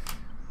 I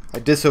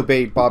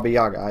disobeyed Baba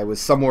Yaga. I was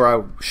somewhere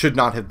I should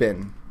not have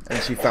been,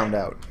 and she found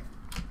out.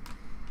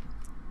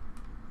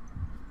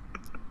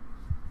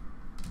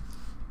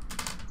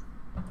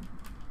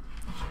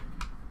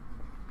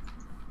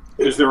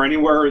 Is there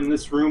anywhere in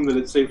this room that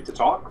it's safe to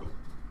talk?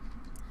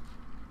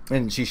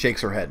 And she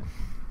shakes her head.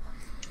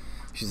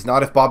 She's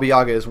not if Baba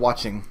Yaga is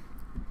watching.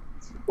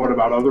 What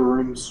about other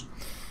rooms?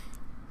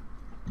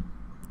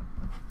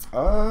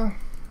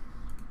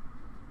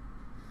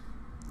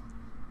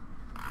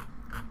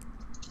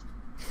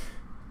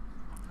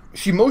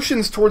 She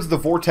motions towards the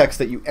vortex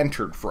that you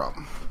entered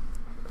from.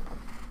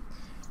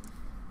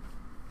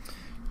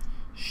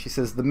 She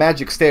says, the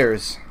magic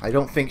stairs. I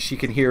don't think she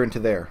can hear into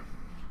there.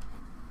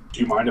 Do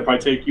you mind if I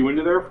take you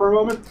into there for a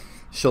moment?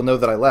 She'll know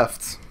that I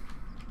left.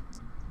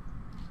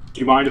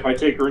 Do you mind if I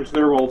take her into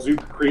there while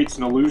Zook creates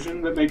an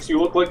illusion that makes you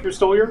look like you're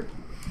still here?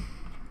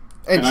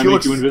 And I she make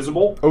looks you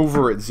invisible?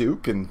 over at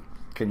Zook, and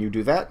can you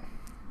do that?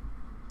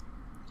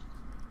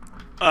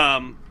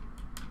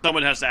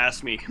 Someone has to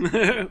ask me.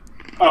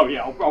 Oh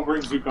yeah, I'll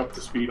bring Zook up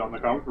to speed on the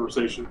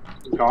conversation.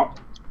 And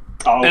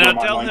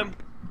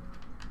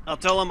I'll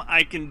tell him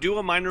I can do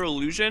a minor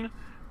illusion,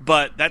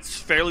 but that's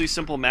fairly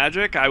simple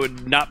magic. I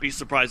would not be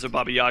surprised if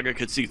Baba Yaga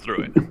could see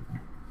through it.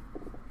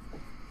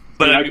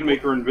 But I can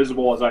make her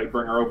invisible as I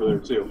bring her over there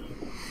too.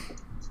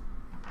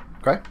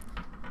 Okay.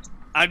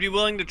 I'd be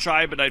willing to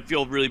try, but I'd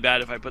feel really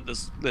bad if I put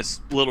this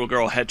little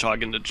girl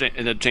hedgehog in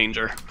a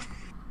changer.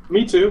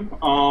 Me too.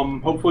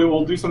 Hopefully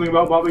we'll do something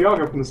about Baba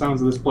Yaga from the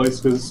sounds of this place,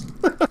 because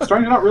I'm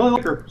starting to not really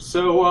like her.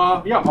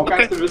 So yeah, I'll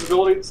cast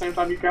invisibility at the same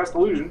time you cast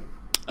illusion.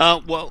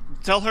 Well,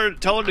 tell her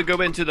to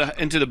go into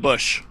the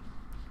bush.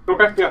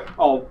 Okay, yeah,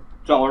 I'll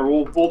tell her.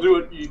 We'll do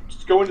it. You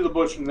just go into the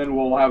bush, and then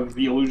we'll have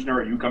the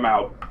illusionary you come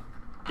out.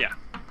 Yeah.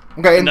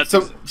 Okay, and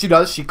so she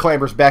does. She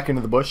clambers back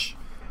into the bush.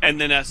 And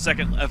then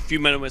a few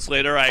minutes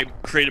later, I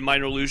create a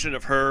minor illusion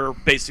of her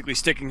basically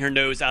sticking her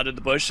nose out of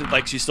the bush,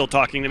 like she's still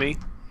talking to me.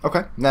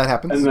 Okay, that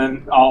happens. And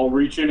then I'll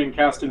reach in and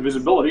cast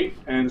invisibility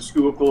and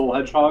scoop up the little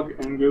hedgehog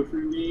and go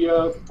through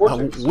the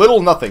vortex.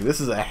 Little nothing. This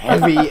is a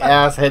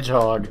heavy-ass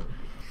hedgehog.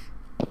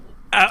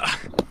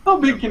 How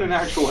big can an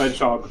actual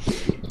hedgehog be?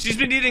 She's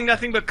been eating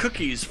nothing but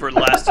cookies for the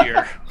last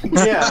year.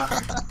 Yeah.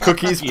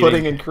 Cookies,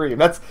 pudding, and cream.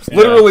 That's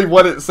literally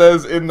what it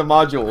says in the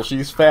module.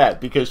 She's fat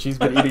because she's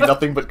been eating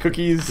nothing but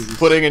cookies,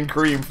 pudding, and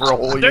cream for a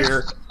whole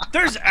year.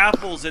 There's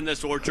apples in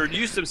this orchard.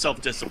 Use some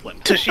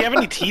self-discipline. Does she have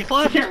any teeth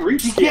I left? can't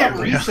reach. You can't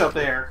reach up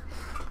there.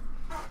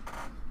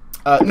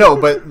 No,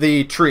 but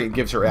the tree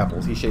gives her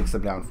apples. He shakes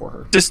them down for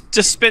her. Just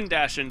spin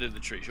dash into the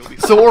tree. She'll be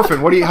fine. So,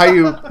 Orphan, what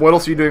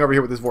else are you doing over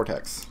here with this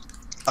vortex?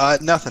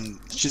 Nothing.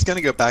 She's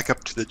gonna go back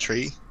up to the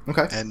tree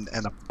Okay. and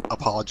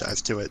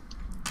apologize to it.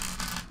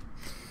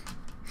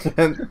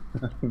 And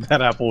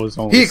That apple was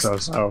only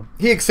so-so.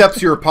 he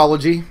accepts your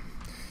apology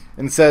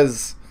and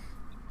says,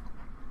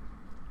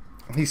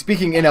 he's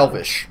speaking in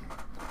Elvish,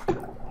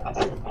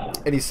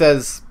 and he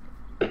says,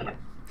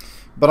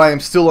 "But I am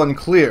still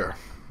unclear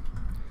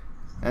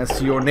as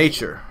to your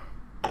nature,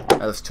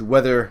 as to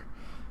whether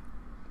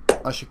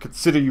I should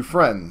consider you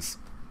friends."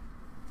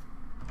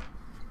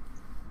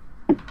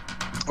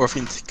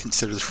 Orphan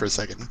considers for a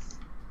second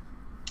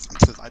and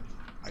says,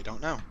 I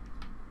don't know.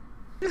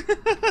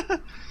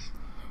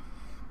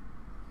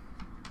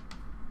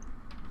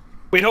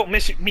 We don't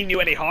mean you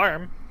any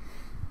harm.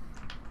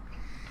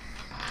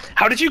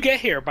 How did you get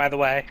here, by the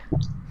way?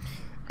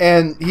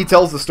 And he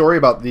tells the story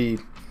about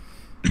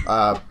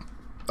a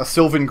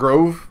sylvan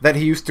grove that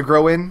he used to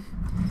grow in,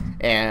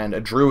 and a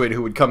druid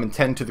who would come and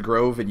tend to the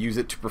grove and use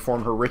it to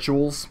perform her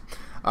rituals.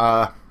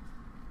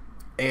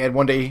 And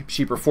one day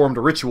she performed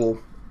a ritual,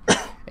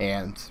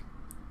 and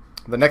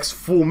the next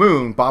full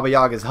moon, Baba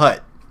Yaga's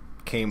hut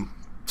came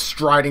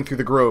striding through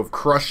the grove,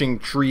 crushing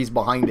trees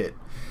behind it.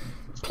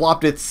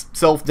 Plopped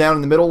itself down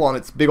in the middle on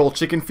its big old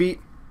chicken feet.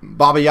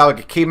 Baba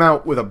Yaga came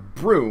out with a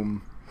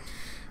broom,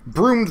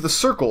 broomed the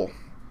circle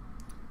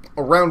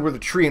around where the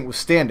treant was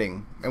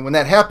standing, and when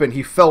that happened,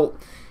 he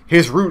felt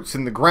his roots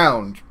in the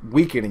ground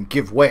weaken and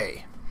give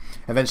way.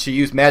 And then she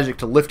used magic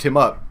to lift him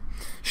up,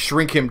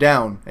 shrink him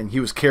down, and he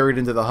was carried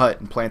into the hut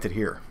and planted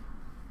here.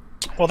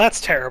 Well, that's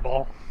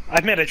terrible.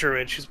 I've met a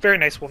druid. She's a very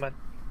nice woman.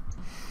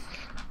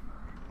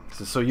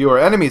 So you are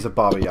enemies of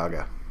Baba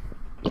Yaga.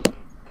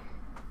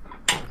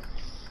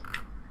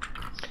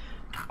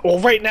 Well,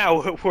 right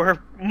now, we're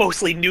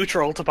mostly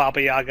neutral to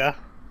Baba Yaga.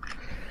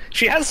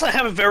 She has to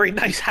have a very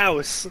nice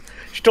house.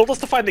 She told us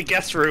to find the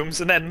guest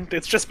rooms, and then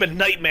it's just been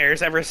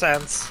nightmares ever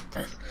since.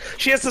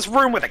 She has this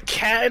room with a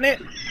cat in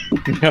it.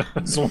 I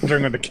was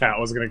wondering when the cat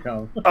was gonna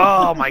come.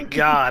 Oh my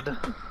god.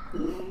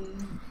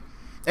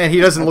 And he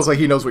doesn't look like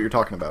he knows what you're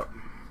talking about.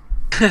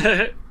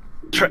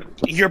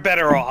 You're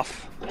better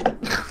off.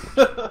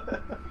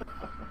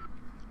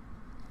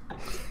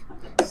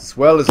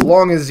 Well, as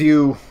long as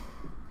you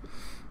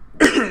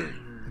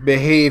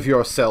behave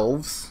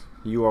yourselves,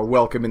 you are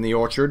welcome in the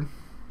orchard.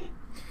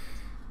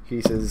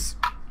 He says,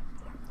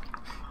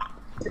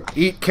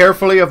 eat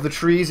carefully of the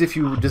trees if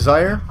you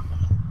desire.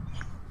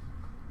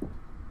 He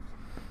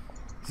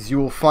says, you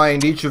will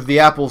find each of the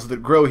apples that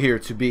grow here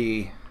to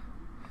be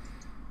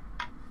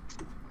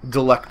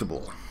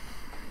delectable.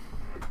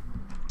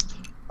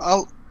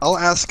 I'll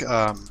ask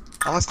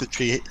the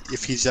tree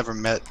if he's ever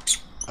met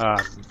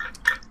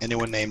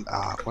anyone named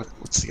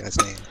what's the guy's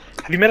name?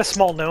 Have you met a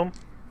small gnome?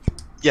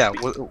 Yeah,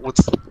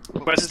 what's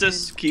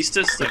Questus?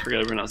 Keistus? I forgot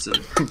how to pronounce it.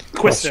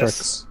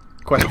 Quistis.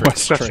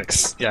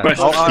 Questrix. Yeah, Questrix.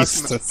 I'll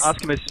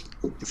ask him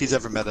if he's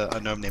ever met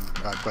a gnome named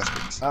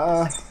Questrix.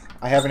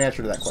 I have an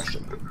answer to that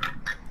question.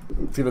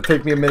 It's going to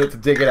take me a minute to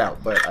dig it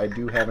out, but I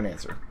do have an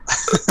answer.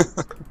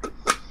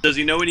 Does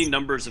he know any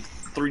numbers of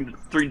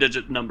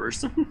three-digit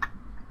numbers?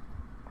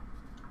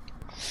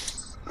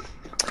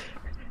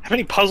 Have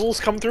any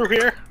puzzles come through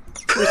here?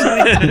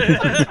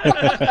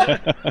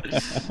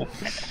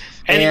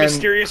 Any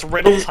mysterious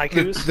riddles,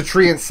 haikus? The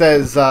treant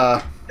says,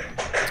 I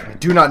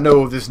do not know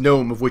of this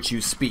gnome of which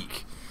you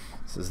speak.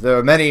 It says, there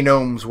are many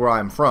gnomes where I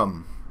am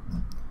from,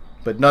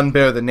 but none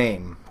bear the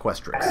name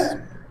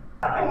Questrix.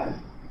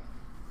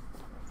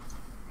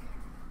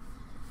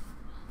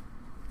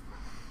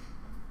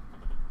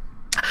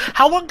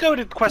 How long ago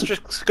did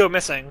Questrix go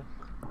missing?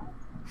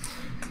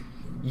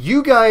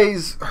 You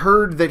guys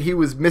heard that he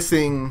was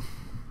missing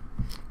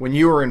when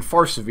you were in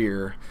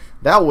Farsevere.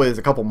 That was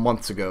a couple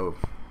months ago,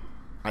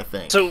 I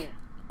think. So,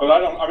 But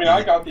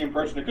I got the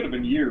impression it could have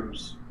been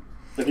years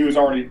that he was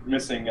already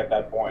missing at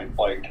that point.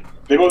 Like,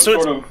 they both So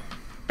sort of...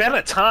 been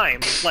a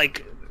time.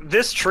 Like,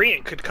 this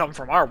treant could come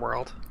from our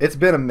world. It's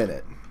been a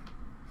minute.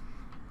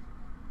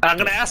 I'm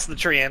gonna ask the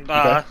treant.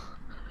 Okay.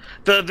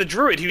 The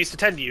druid who used to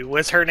tend to you,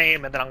 was her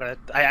name, and then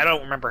I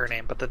don't remember her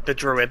name, but the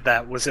druid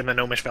that was in the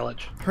gnomish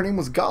village. Her name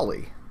was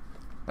Golly.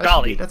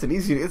 Golly. It's an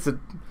easy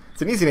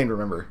name to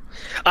remember.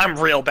 I'm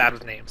real bad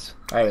with names.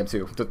 I am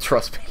too.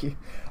 Trust me.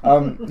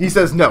 He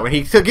says no, and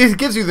he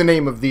gives you the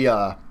name of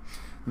the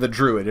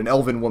druid, an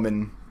elven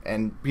woman,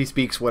 and he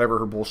speaks whatever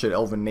her bullshit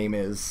elven name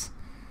is.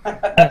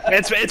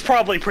 It's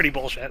probably pretty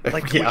bullshit.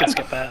 Like, Yeah. we can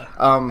skip that.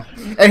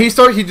 And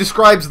he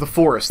describes the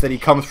forest that he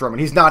comes from,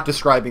 and he's not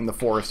describing the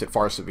forest at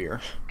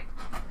Farsevere.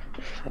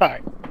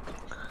 Alright.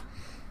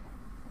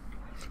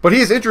 But he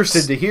is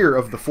interested to hear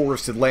of the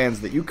forested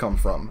lands that you come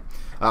from,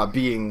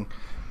 being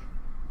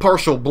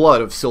partial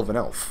blood of Sylvan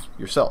Elf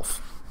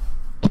yourself.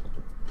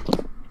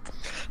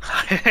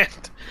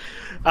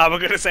 I'm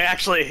going to say,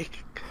 actually,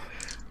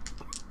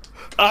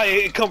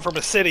 I come from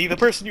a city. The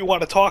person you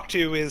want to talk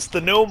to is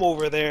the gnome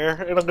over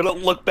there, and I'm going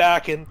to look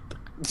back, and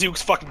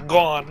Zook's fucking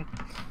gone.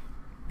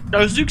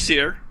 Oh, Zook's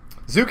here.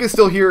 Zook is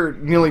still here,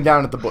 kneeling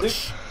down at the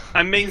bush.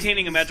 I'm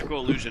maintaining a magical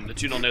illusion,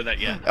 but you don't know that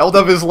yet.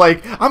 Eldove is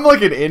like, I'm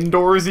like an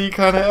indoorsy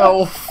kind of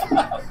elf.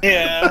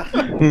 Yeah. I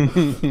So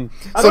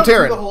don't do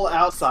Tarin, the whole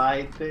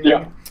outside thing.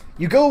 Yeah.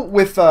 you go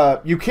with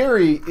you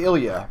carry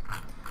Ilya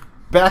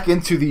back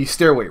into the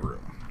stairway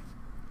room,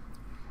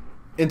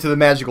 into the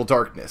magical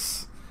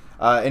darkness,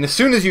 and as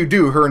soon as you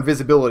do, her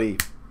invisibility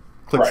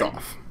clicks Right.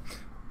 off,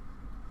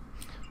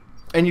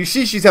 and you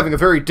see she's having a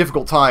very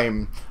difficult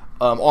time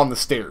on the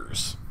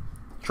stairs,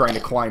 trying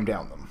to climb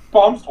down them.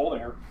 Well, I'm just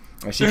holding her.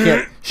 And she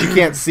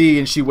can't see,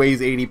 and she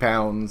weighs 80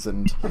 pounds,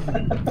 and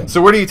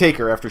so where do you take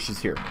her after she's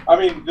here? I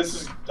mean,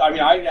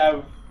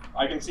 I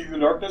can see through the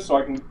darkness, so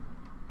I can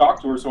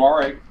talk to her. So, all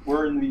right,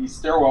 we're in the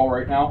stairwell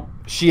right now.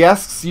 She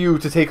asks you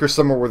to take her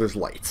somewhere where there's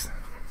light.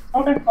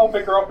 Okay, I'll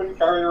pick her up and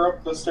carry her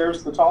up the stairs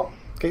to the top.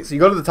 Okay, so you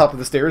go to the top of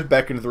the stairs,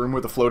 back into the room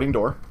with a floating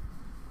door.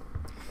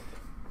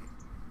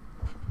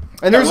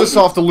 And there's a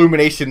soft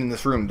illumination in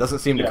this room. Doesn't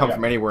seem to come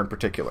from anywhere in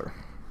particular.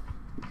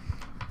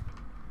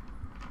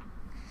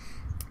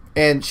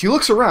 And she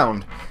looks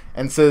around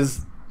and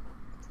says,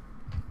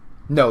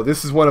 no,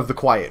 this is one of the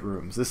quiet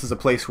rooms. This is a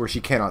place where she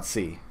cannot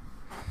see.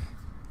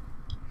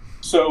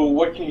 So,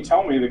 what can you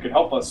tell me that could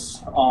help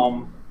us?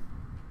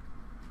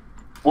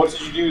 What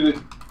did you do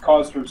that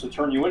caused her to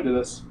turn you into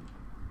this?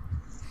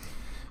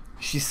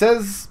 She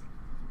says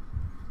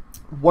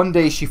one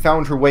day she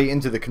found her way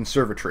into the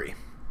conservatory.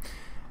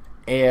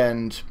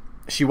 And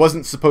she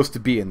wasn't supposed to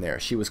be in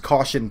there. She was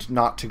cautioned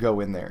not to go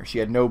in there. She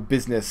had no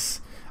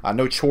business,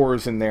 no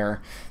chores in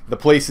there. The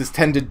place is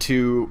tended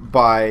to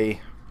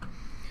by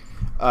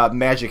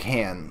magic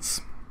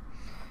hands.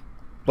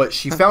 But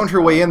she found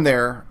her way in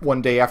there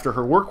one day after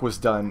her work was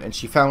done, and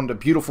she found a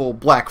beautiful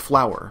black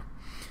flower.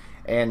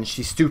 And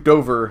she stooped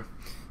over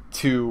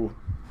to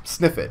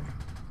sniff it.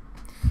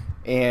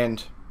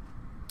 And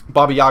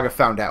Baba Yaga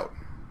found out.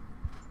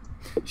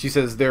 She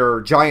says there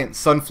are giant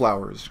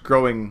sunflowers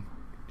growing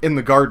in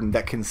the garden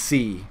that can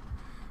see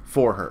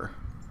for her.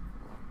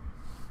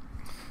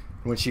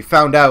 When she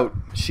found out,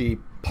 she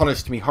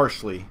punished me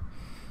harshly,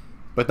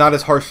 but not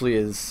as harshly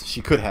as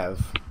she could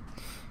have.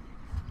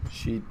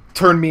 She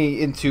turned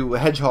me into a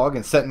hedgehog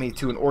and sent me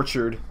to an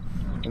orchard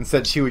and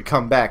said she would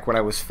come back when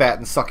I was fat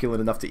and succulent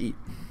enough to eat.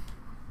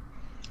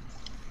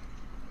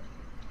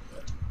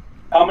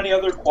 How many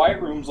other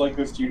quiet rooms like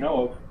this do you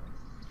know of?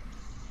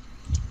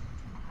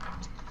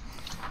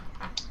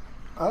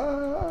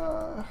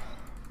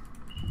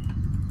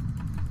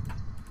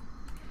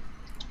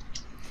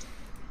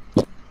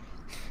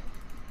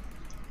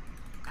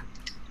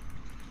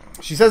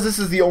 She says this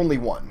is the only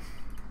one.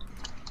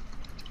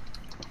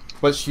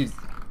 But she's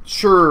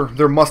sure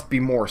there must be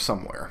more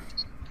somewhere.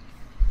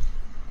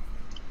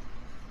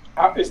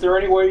 Is there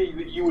any way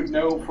that you would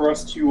know for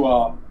us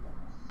to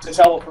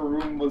tell if a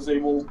room was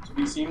able to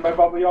be seen by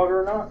Baba Yaga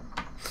or not?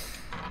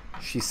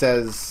 She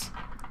says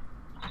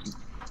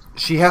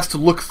she has to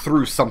look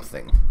through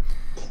something.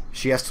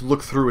 She has to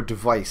look through a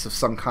device of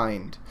some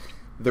kind.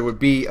 There would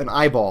be an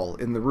eyeball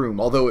in the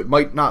room, although it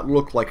might not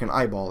look like an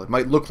eyeball. It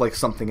might look like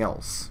something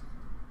else.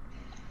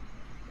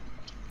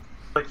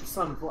 Like the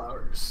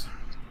sunflowers.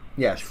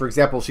 Yeah, for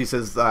example, she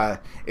says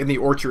in the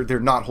orchard there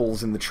are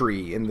knotholes in the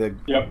tree. In the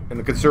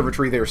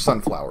conservatory there are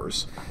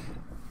sunflowers.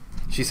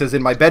 She says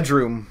in my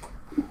bedroom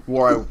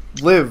where I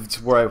lived,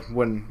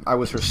 when I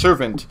was her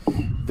servant,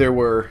 there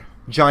were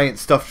giant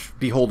stuffed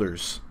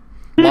beholders,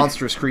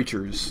 monstrous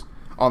creatures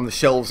on the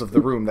shelves of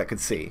the room that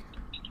could see.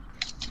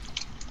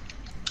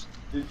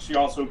 Did she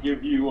also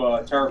give you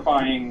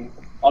terrifying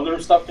other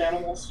stuffed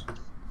animals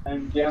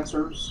and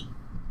dancers?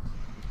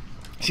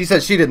 She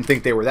said she didn't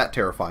think they were that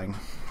terrifying.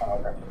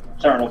 Okay.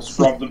 Tarin will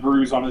scrub the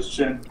bruise on his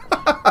chin.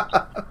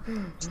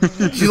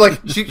 She's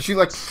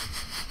like,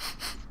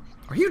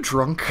 are you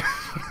drunk?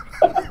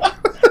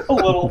 A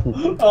little.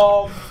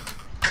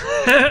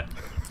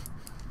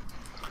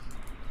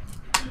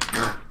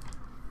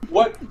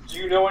 What, do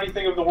you know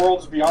anything of the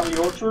worlds beyond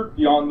the orchard,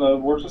 beyond the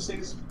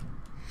vortices?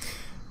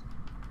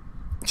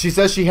 She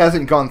says she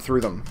hasn't gone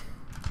through them,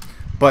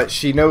 but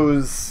she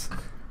knows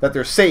that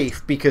they're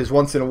safe because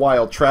once in a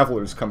while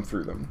travelers come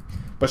through them.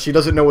 But she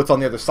doesn't know what's on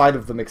the other side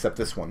of them except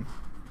this one.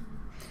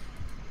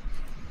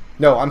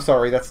 No, I'm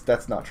sorry,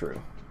 that's not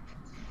true.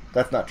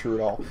 That's not true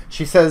at all.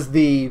 She says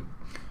the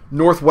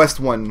northwest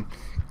one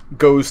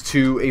goes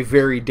to a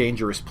very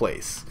dangerous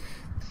place.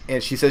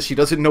 And she says she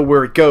doesn't know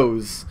where it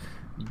goes,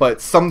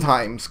 but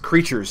sometimes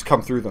creatures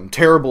come through them.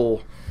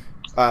 Terrible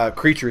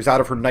creatures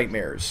out of her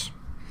nightmares.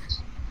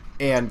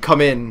 And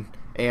come in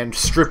and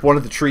strip one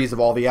of the trees of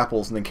all the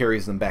apples and then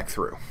carries them back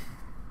through.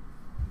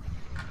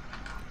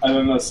 And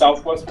then the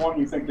southwest one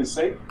you think is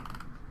safe?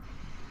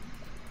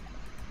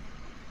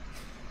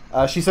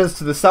 She says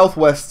to the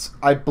southwest,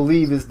 I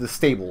believe, is the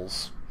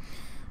stables.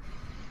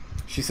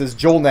 She says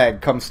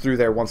Jolnag comes through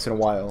there once in a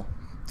while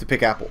to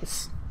pick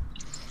apples.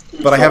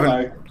 But I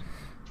haven't...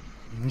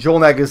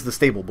 Jolnag is the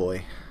stable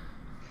boy.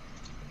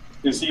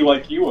 Is he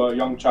like you, a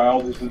young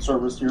child who's been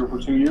serviced here for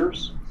 2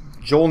 years?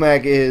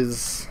 Jolnag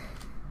is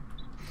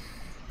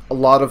a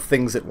lot of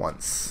things at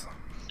once.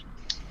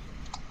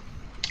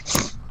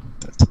 That's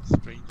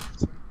strange.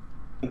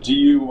 Do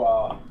you,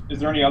 is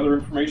there any other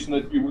information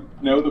that you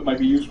would know that might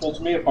be useful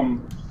to me if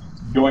I'm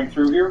going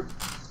through here?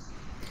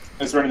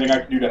 Is there anything I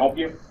can do to help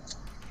you?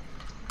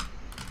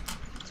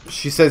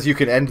 She says you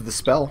can end the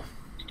spell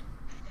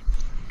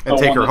and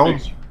take her home.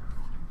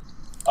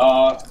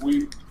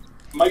 We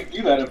might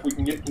do that if we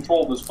can get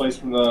control of this place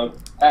from the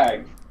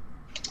hag.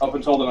 Up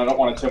until then, I don't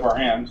want to tip our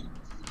hand.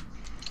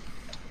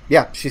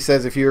 Yeah, she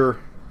says if you're...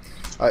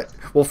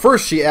 well,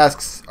 first she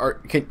asks,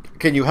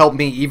 can you help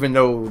me even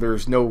though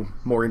there's no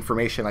more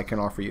information I can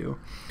offer you?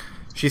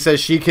 She says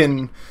she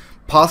can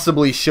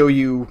possibly show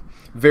you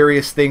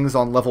various things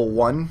on level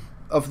 1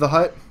 of the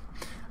hut.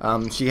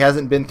 She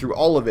hasn't been through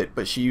all of it,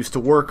 but she used to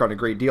work on a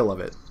great deal of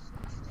it.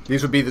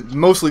 These would be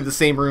mostly the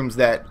same rooms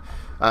that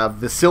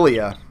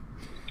Vasilia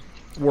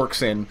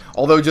works in.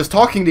 Although just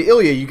talking to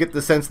Ilya, you get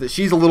the sense that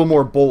she's a little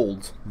more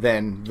bold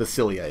than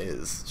Vasilia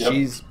is. Yep.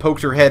 She's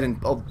poked her head in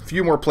a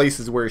few more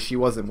places where she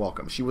wasn't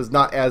welcome. She was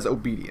not as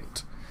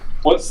obedient.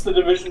 What's the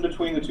division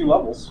between the 2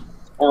 levels?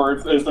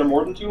 Or is there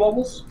more than 2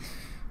 levels?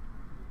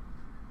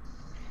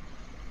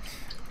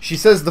 She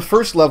says the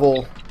first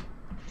level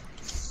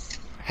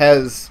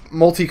has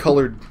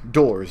multicolored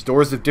doors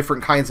of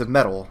different kinds of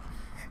metal,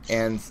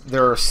 and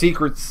there are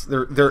secrets.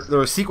 There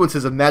are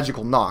sequences of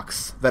magical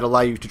knocks that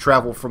allow you to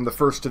travel from the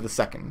first to the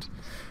second.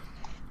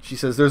 She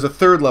says there's a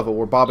 3rd level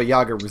where Baba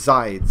Yaga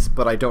resides,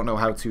 but I don't know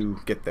how to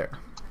get there.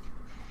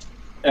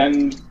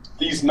 And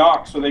these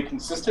knocks, are they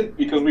consistent?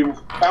 Because we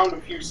found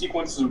a few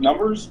sequences of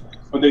numbers,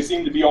 but they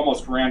seem to be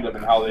almost random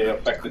in how they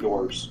affect the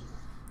doors.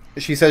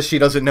 She says she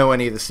doesn't know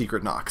any of the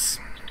secret knocks.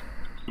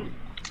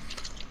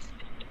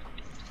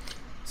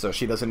 So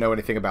she doesn't know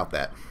anything about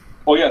that.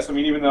 Well, yes, I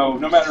mean, even though,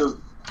 no matter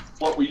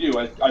what we do,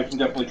 I can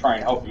definitely try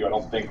and help you. I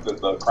don't think that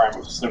the crime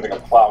of sniffing a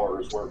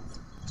flower is worth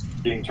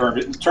being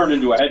turned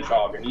into a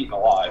hedgehog and eaten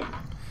alive.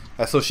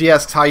 So she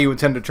asks how you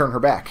intend to turn her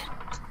back.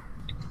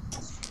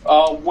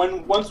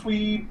 Once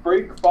we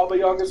break Baba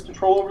Yaga's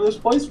control over this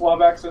place, we'll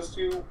have access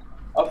to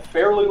a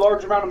fairly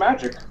large amount of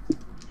magic.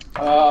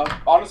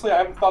 Honestly, I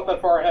haven't thought that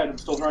far ahead. I'm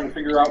still trying to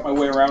figure out my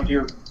way around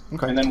here,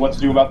 and then what to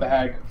do about the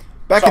hag.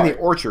 Back in the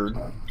orchard,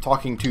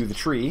 talking to the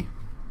tree.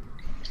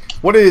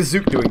 What is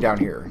Zook doing down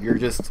here? You're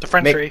just the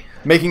front tree.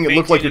 Making it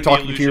look like you're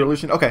talking to your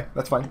illusion? Okay,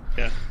 that's fine.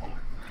 Yeah.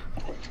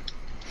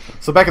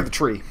 So back at the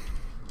tree.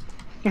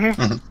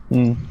 Mm-hmm.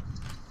 Mm.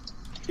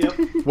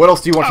 Yep. What else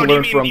do you want to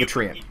learn from the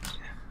tree?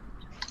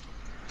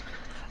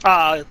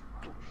 I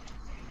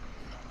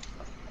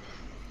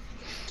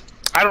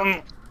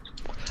don't...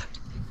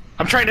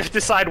 I'm trying to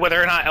decide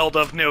whether or not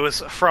Eldove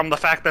knows from the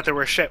fact that there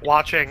was shit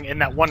watching in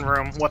that one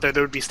room, whether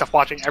there would be stuff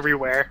watching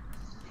everywhere.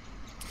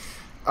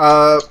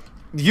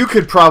 You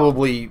could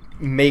probably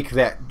make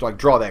that, like,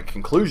 draw that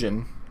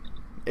conclusion.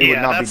 It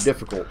would not be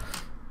difficult.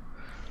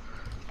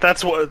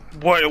 That's where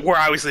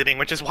I was leading,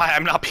 which is why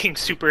I'm not being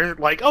super,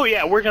 like, oh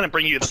yeah, we're gonna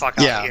bring you the fuck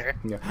out of here.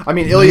 Yeah. I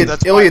mean,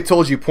 Ilya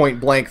told you point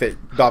blank that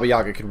Baba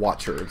Yaga could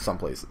watch her in some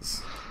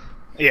places.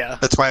 Yeah.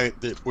 That's why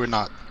we're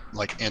not,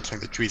 like,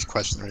 answering the tree's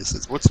question where he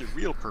says, what's your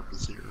real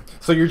purpose here?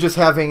 So you're just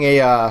having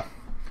a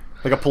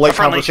polite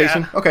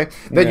conversation? Chat. Okay.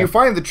 Then you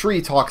find the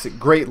tree talks at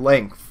great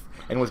length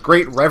and with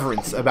great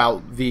reverence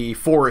about the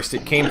forest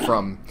it came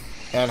from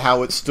and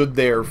how it stood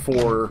there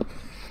for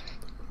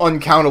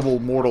uncountable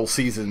mortal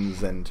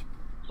seasons and...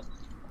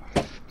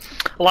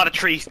 A lot of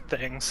tree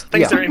things.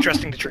 Things that are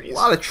interesting to trees. A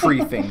lot of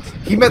tree things.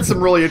 He met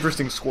some really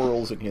interesting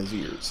squirrels in his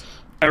ears.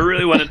 I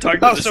really want to talk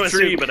to this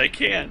tree, but I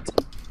can't.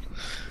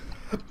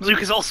 Zook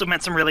has also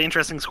met some really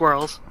interesting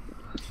squirrels.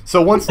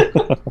 So once...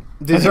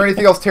 is there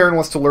anything else Tarin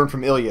wants to learn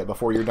from Ilya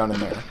before you're done in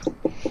there?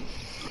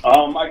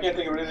 I can't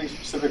think of anything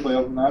specifically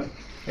other than that.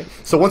 Okay.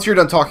 So once you're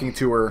done talking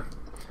to her,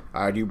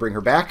 do you bring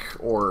her back,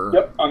 or...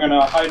 Yep, I'm going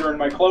to hide her in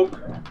my cloak,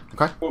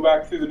 okay. Go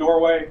back through the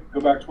doorway, go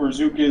back to where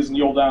Zook is,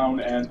 kneel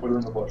down, and put her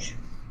in the bush.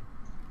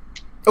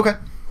 Okay.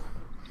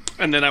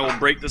 And then I will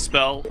break the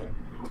spell.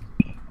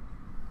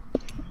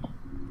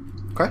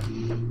 Okay.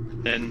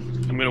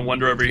 Then I'm going to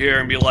wander over here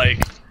and be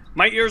like,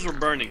 my ears were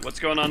burning. What's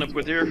going on up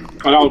with here?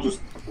 And I'll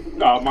just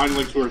mind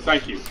link to her,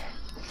 thank you.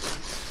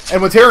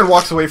 And when Tarin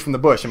walks away from the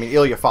bush, I mean,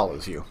 Ilya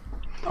follows you.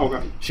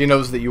 Okay. She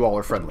knows that you all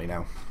are friendly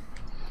now.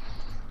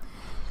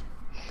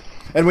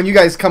 And when you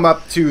guys come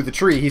up to the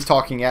tree, he's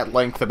talking at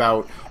length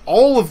about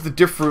all of the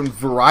different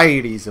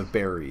varieties of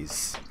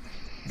berries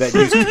that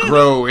used to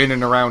grow in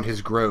and around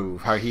his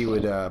grove. How he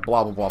would blah,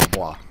 blah, blah, blah,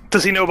 blah.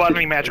 Does he know about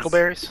any magical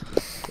berries?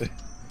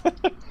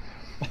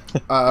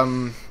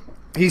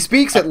 He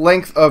speaks at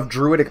length of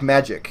druidic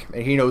magic,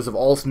 and he knows of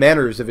all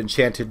manners of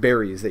enchanted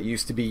berries that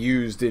used to be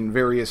used in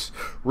various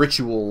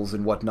rituals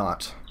and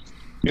whatnot.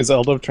 Is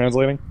Eldove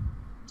translating?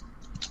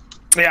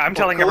 Yeah, I'm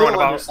telling Khalil everyone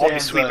about all these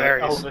understands, sweet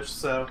berries. Elvish,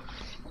 so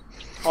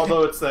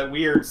although it's that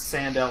weird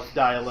sand elf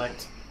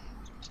dialect.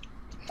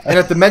 And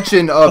at the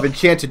mention of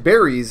enchanted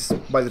berries,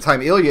 by the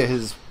time Ilya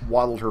has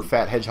waddled her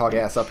fat hedgehog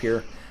ass up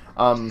here,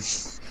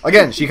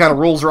 again, she kind of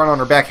rolls around on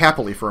her back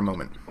happily for a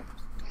moment.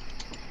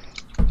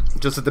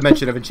 Just at the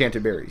mention of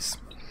enchanted berries.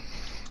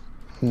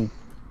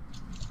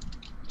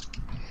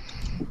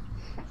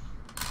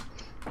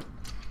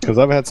 Because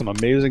I've had some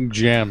amazing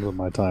jams in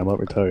my time, let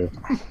me tell you.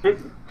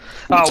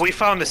 Oh, we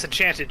found this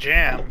enchanted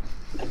jam.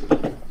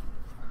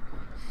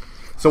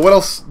 So what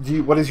else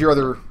what is your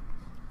other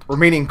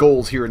remaining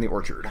goals here in the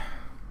orchard?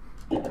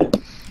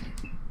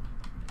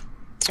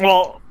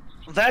 Well,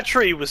 that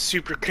tree was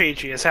super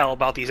cagey as hell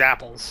about these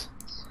apples.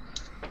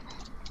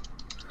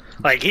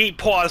 Like, he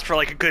paused for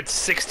like a good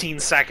 16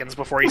 seconds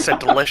before he said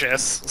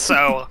delicious,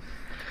 so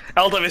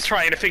Eldove is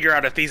trying to figure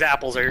out if these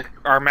apples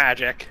are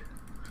magic.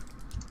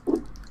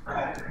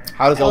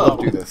 How does Eldove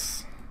do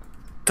this?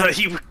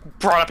 He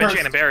brought up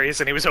enchanted berries,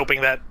 and he was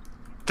hoping that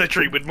the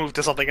tree would move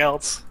to something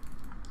else.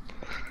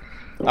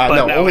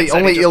 No, only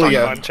instead he just talked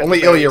about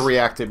enchanted Ilya berries.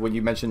 reacted when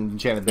you mentioned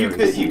enchanted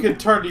berries. You could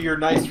turn to your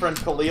nice friend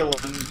Khalil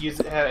and use,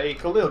 hey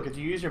Khalil, could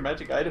you use your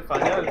magic eye to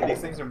find out if these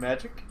things are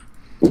magic?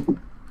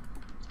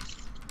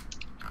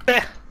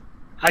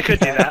 I could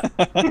do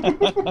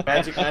that.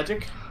 Magic?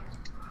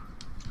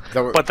 Is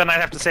that what, But then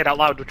I'd have to say it out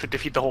loud, which would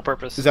defeat the whole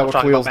purpose. Is that of what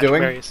talking Khalil's about magic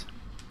doing? berries.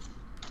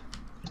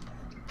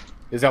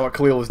 is that what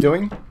Khalil is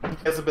doing? He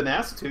hasn't been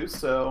asked to,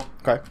 so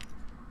Okay.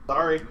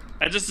 sorry.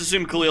 I just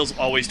assume Khalil's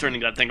always turning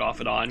that thing off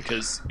and on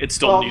because it's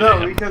still Well, new to no,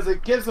 him. because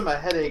it gives him a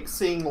headache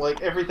seeing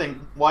like everything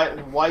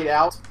white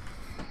out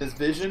his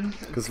vision.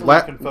 'Cause Until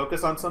he can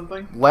focus on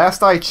something.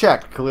 Last I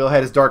checked, Khalil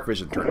had his dark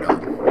vision turned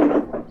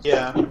on.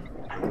 Yeah.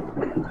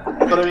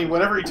 But I mean,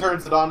 whenever he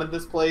turns it on in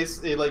this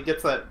place, it like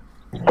gets that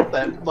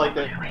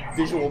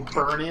visual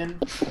burn in.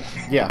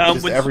 Yeah,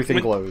 just everything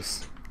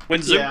glows.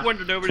 When Zook Yeah.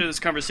 wandered over to this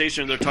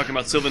conversation, they're talking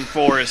about Sylvan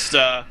Forest.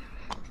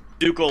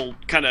 Duke will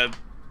kind of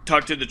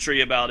talk to the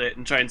tree about it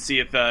and try and see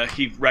if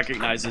he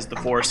recognizes the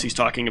forest he's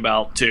talking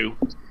about too,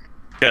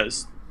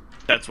 because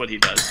that's what he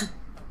does.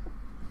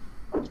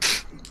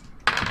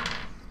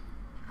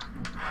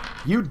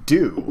 You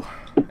do,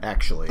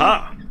 actually.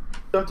 Ah,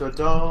 Dun, dun,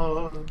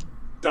 dun.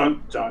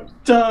 Dun dun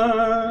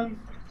dun.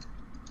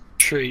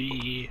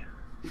 Tree.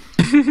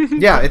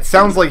 Yeah, it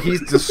sounds like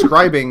he's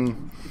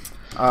describing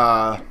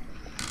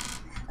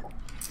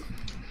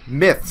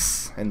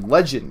myths and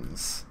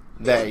legends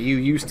that you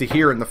used to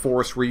hear in the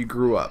forest where you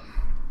grew up.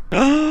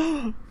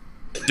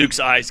 Duke's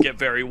eyes get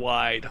very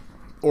wide.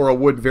 Or a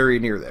wood very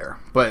near there.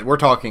 But we're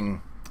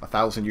talking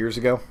 1,000 years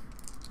ago.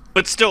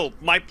 But still,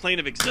 my plane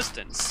of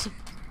existence.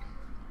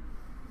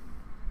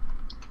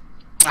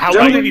 How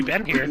long have you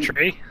been here,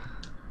 Tree?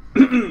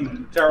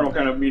 Tarin will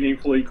kind of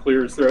meaningfully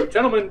clear his throat.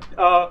 Gentlemen,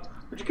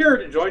 would you care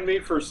to join me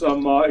for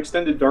some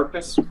extended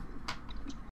darkness?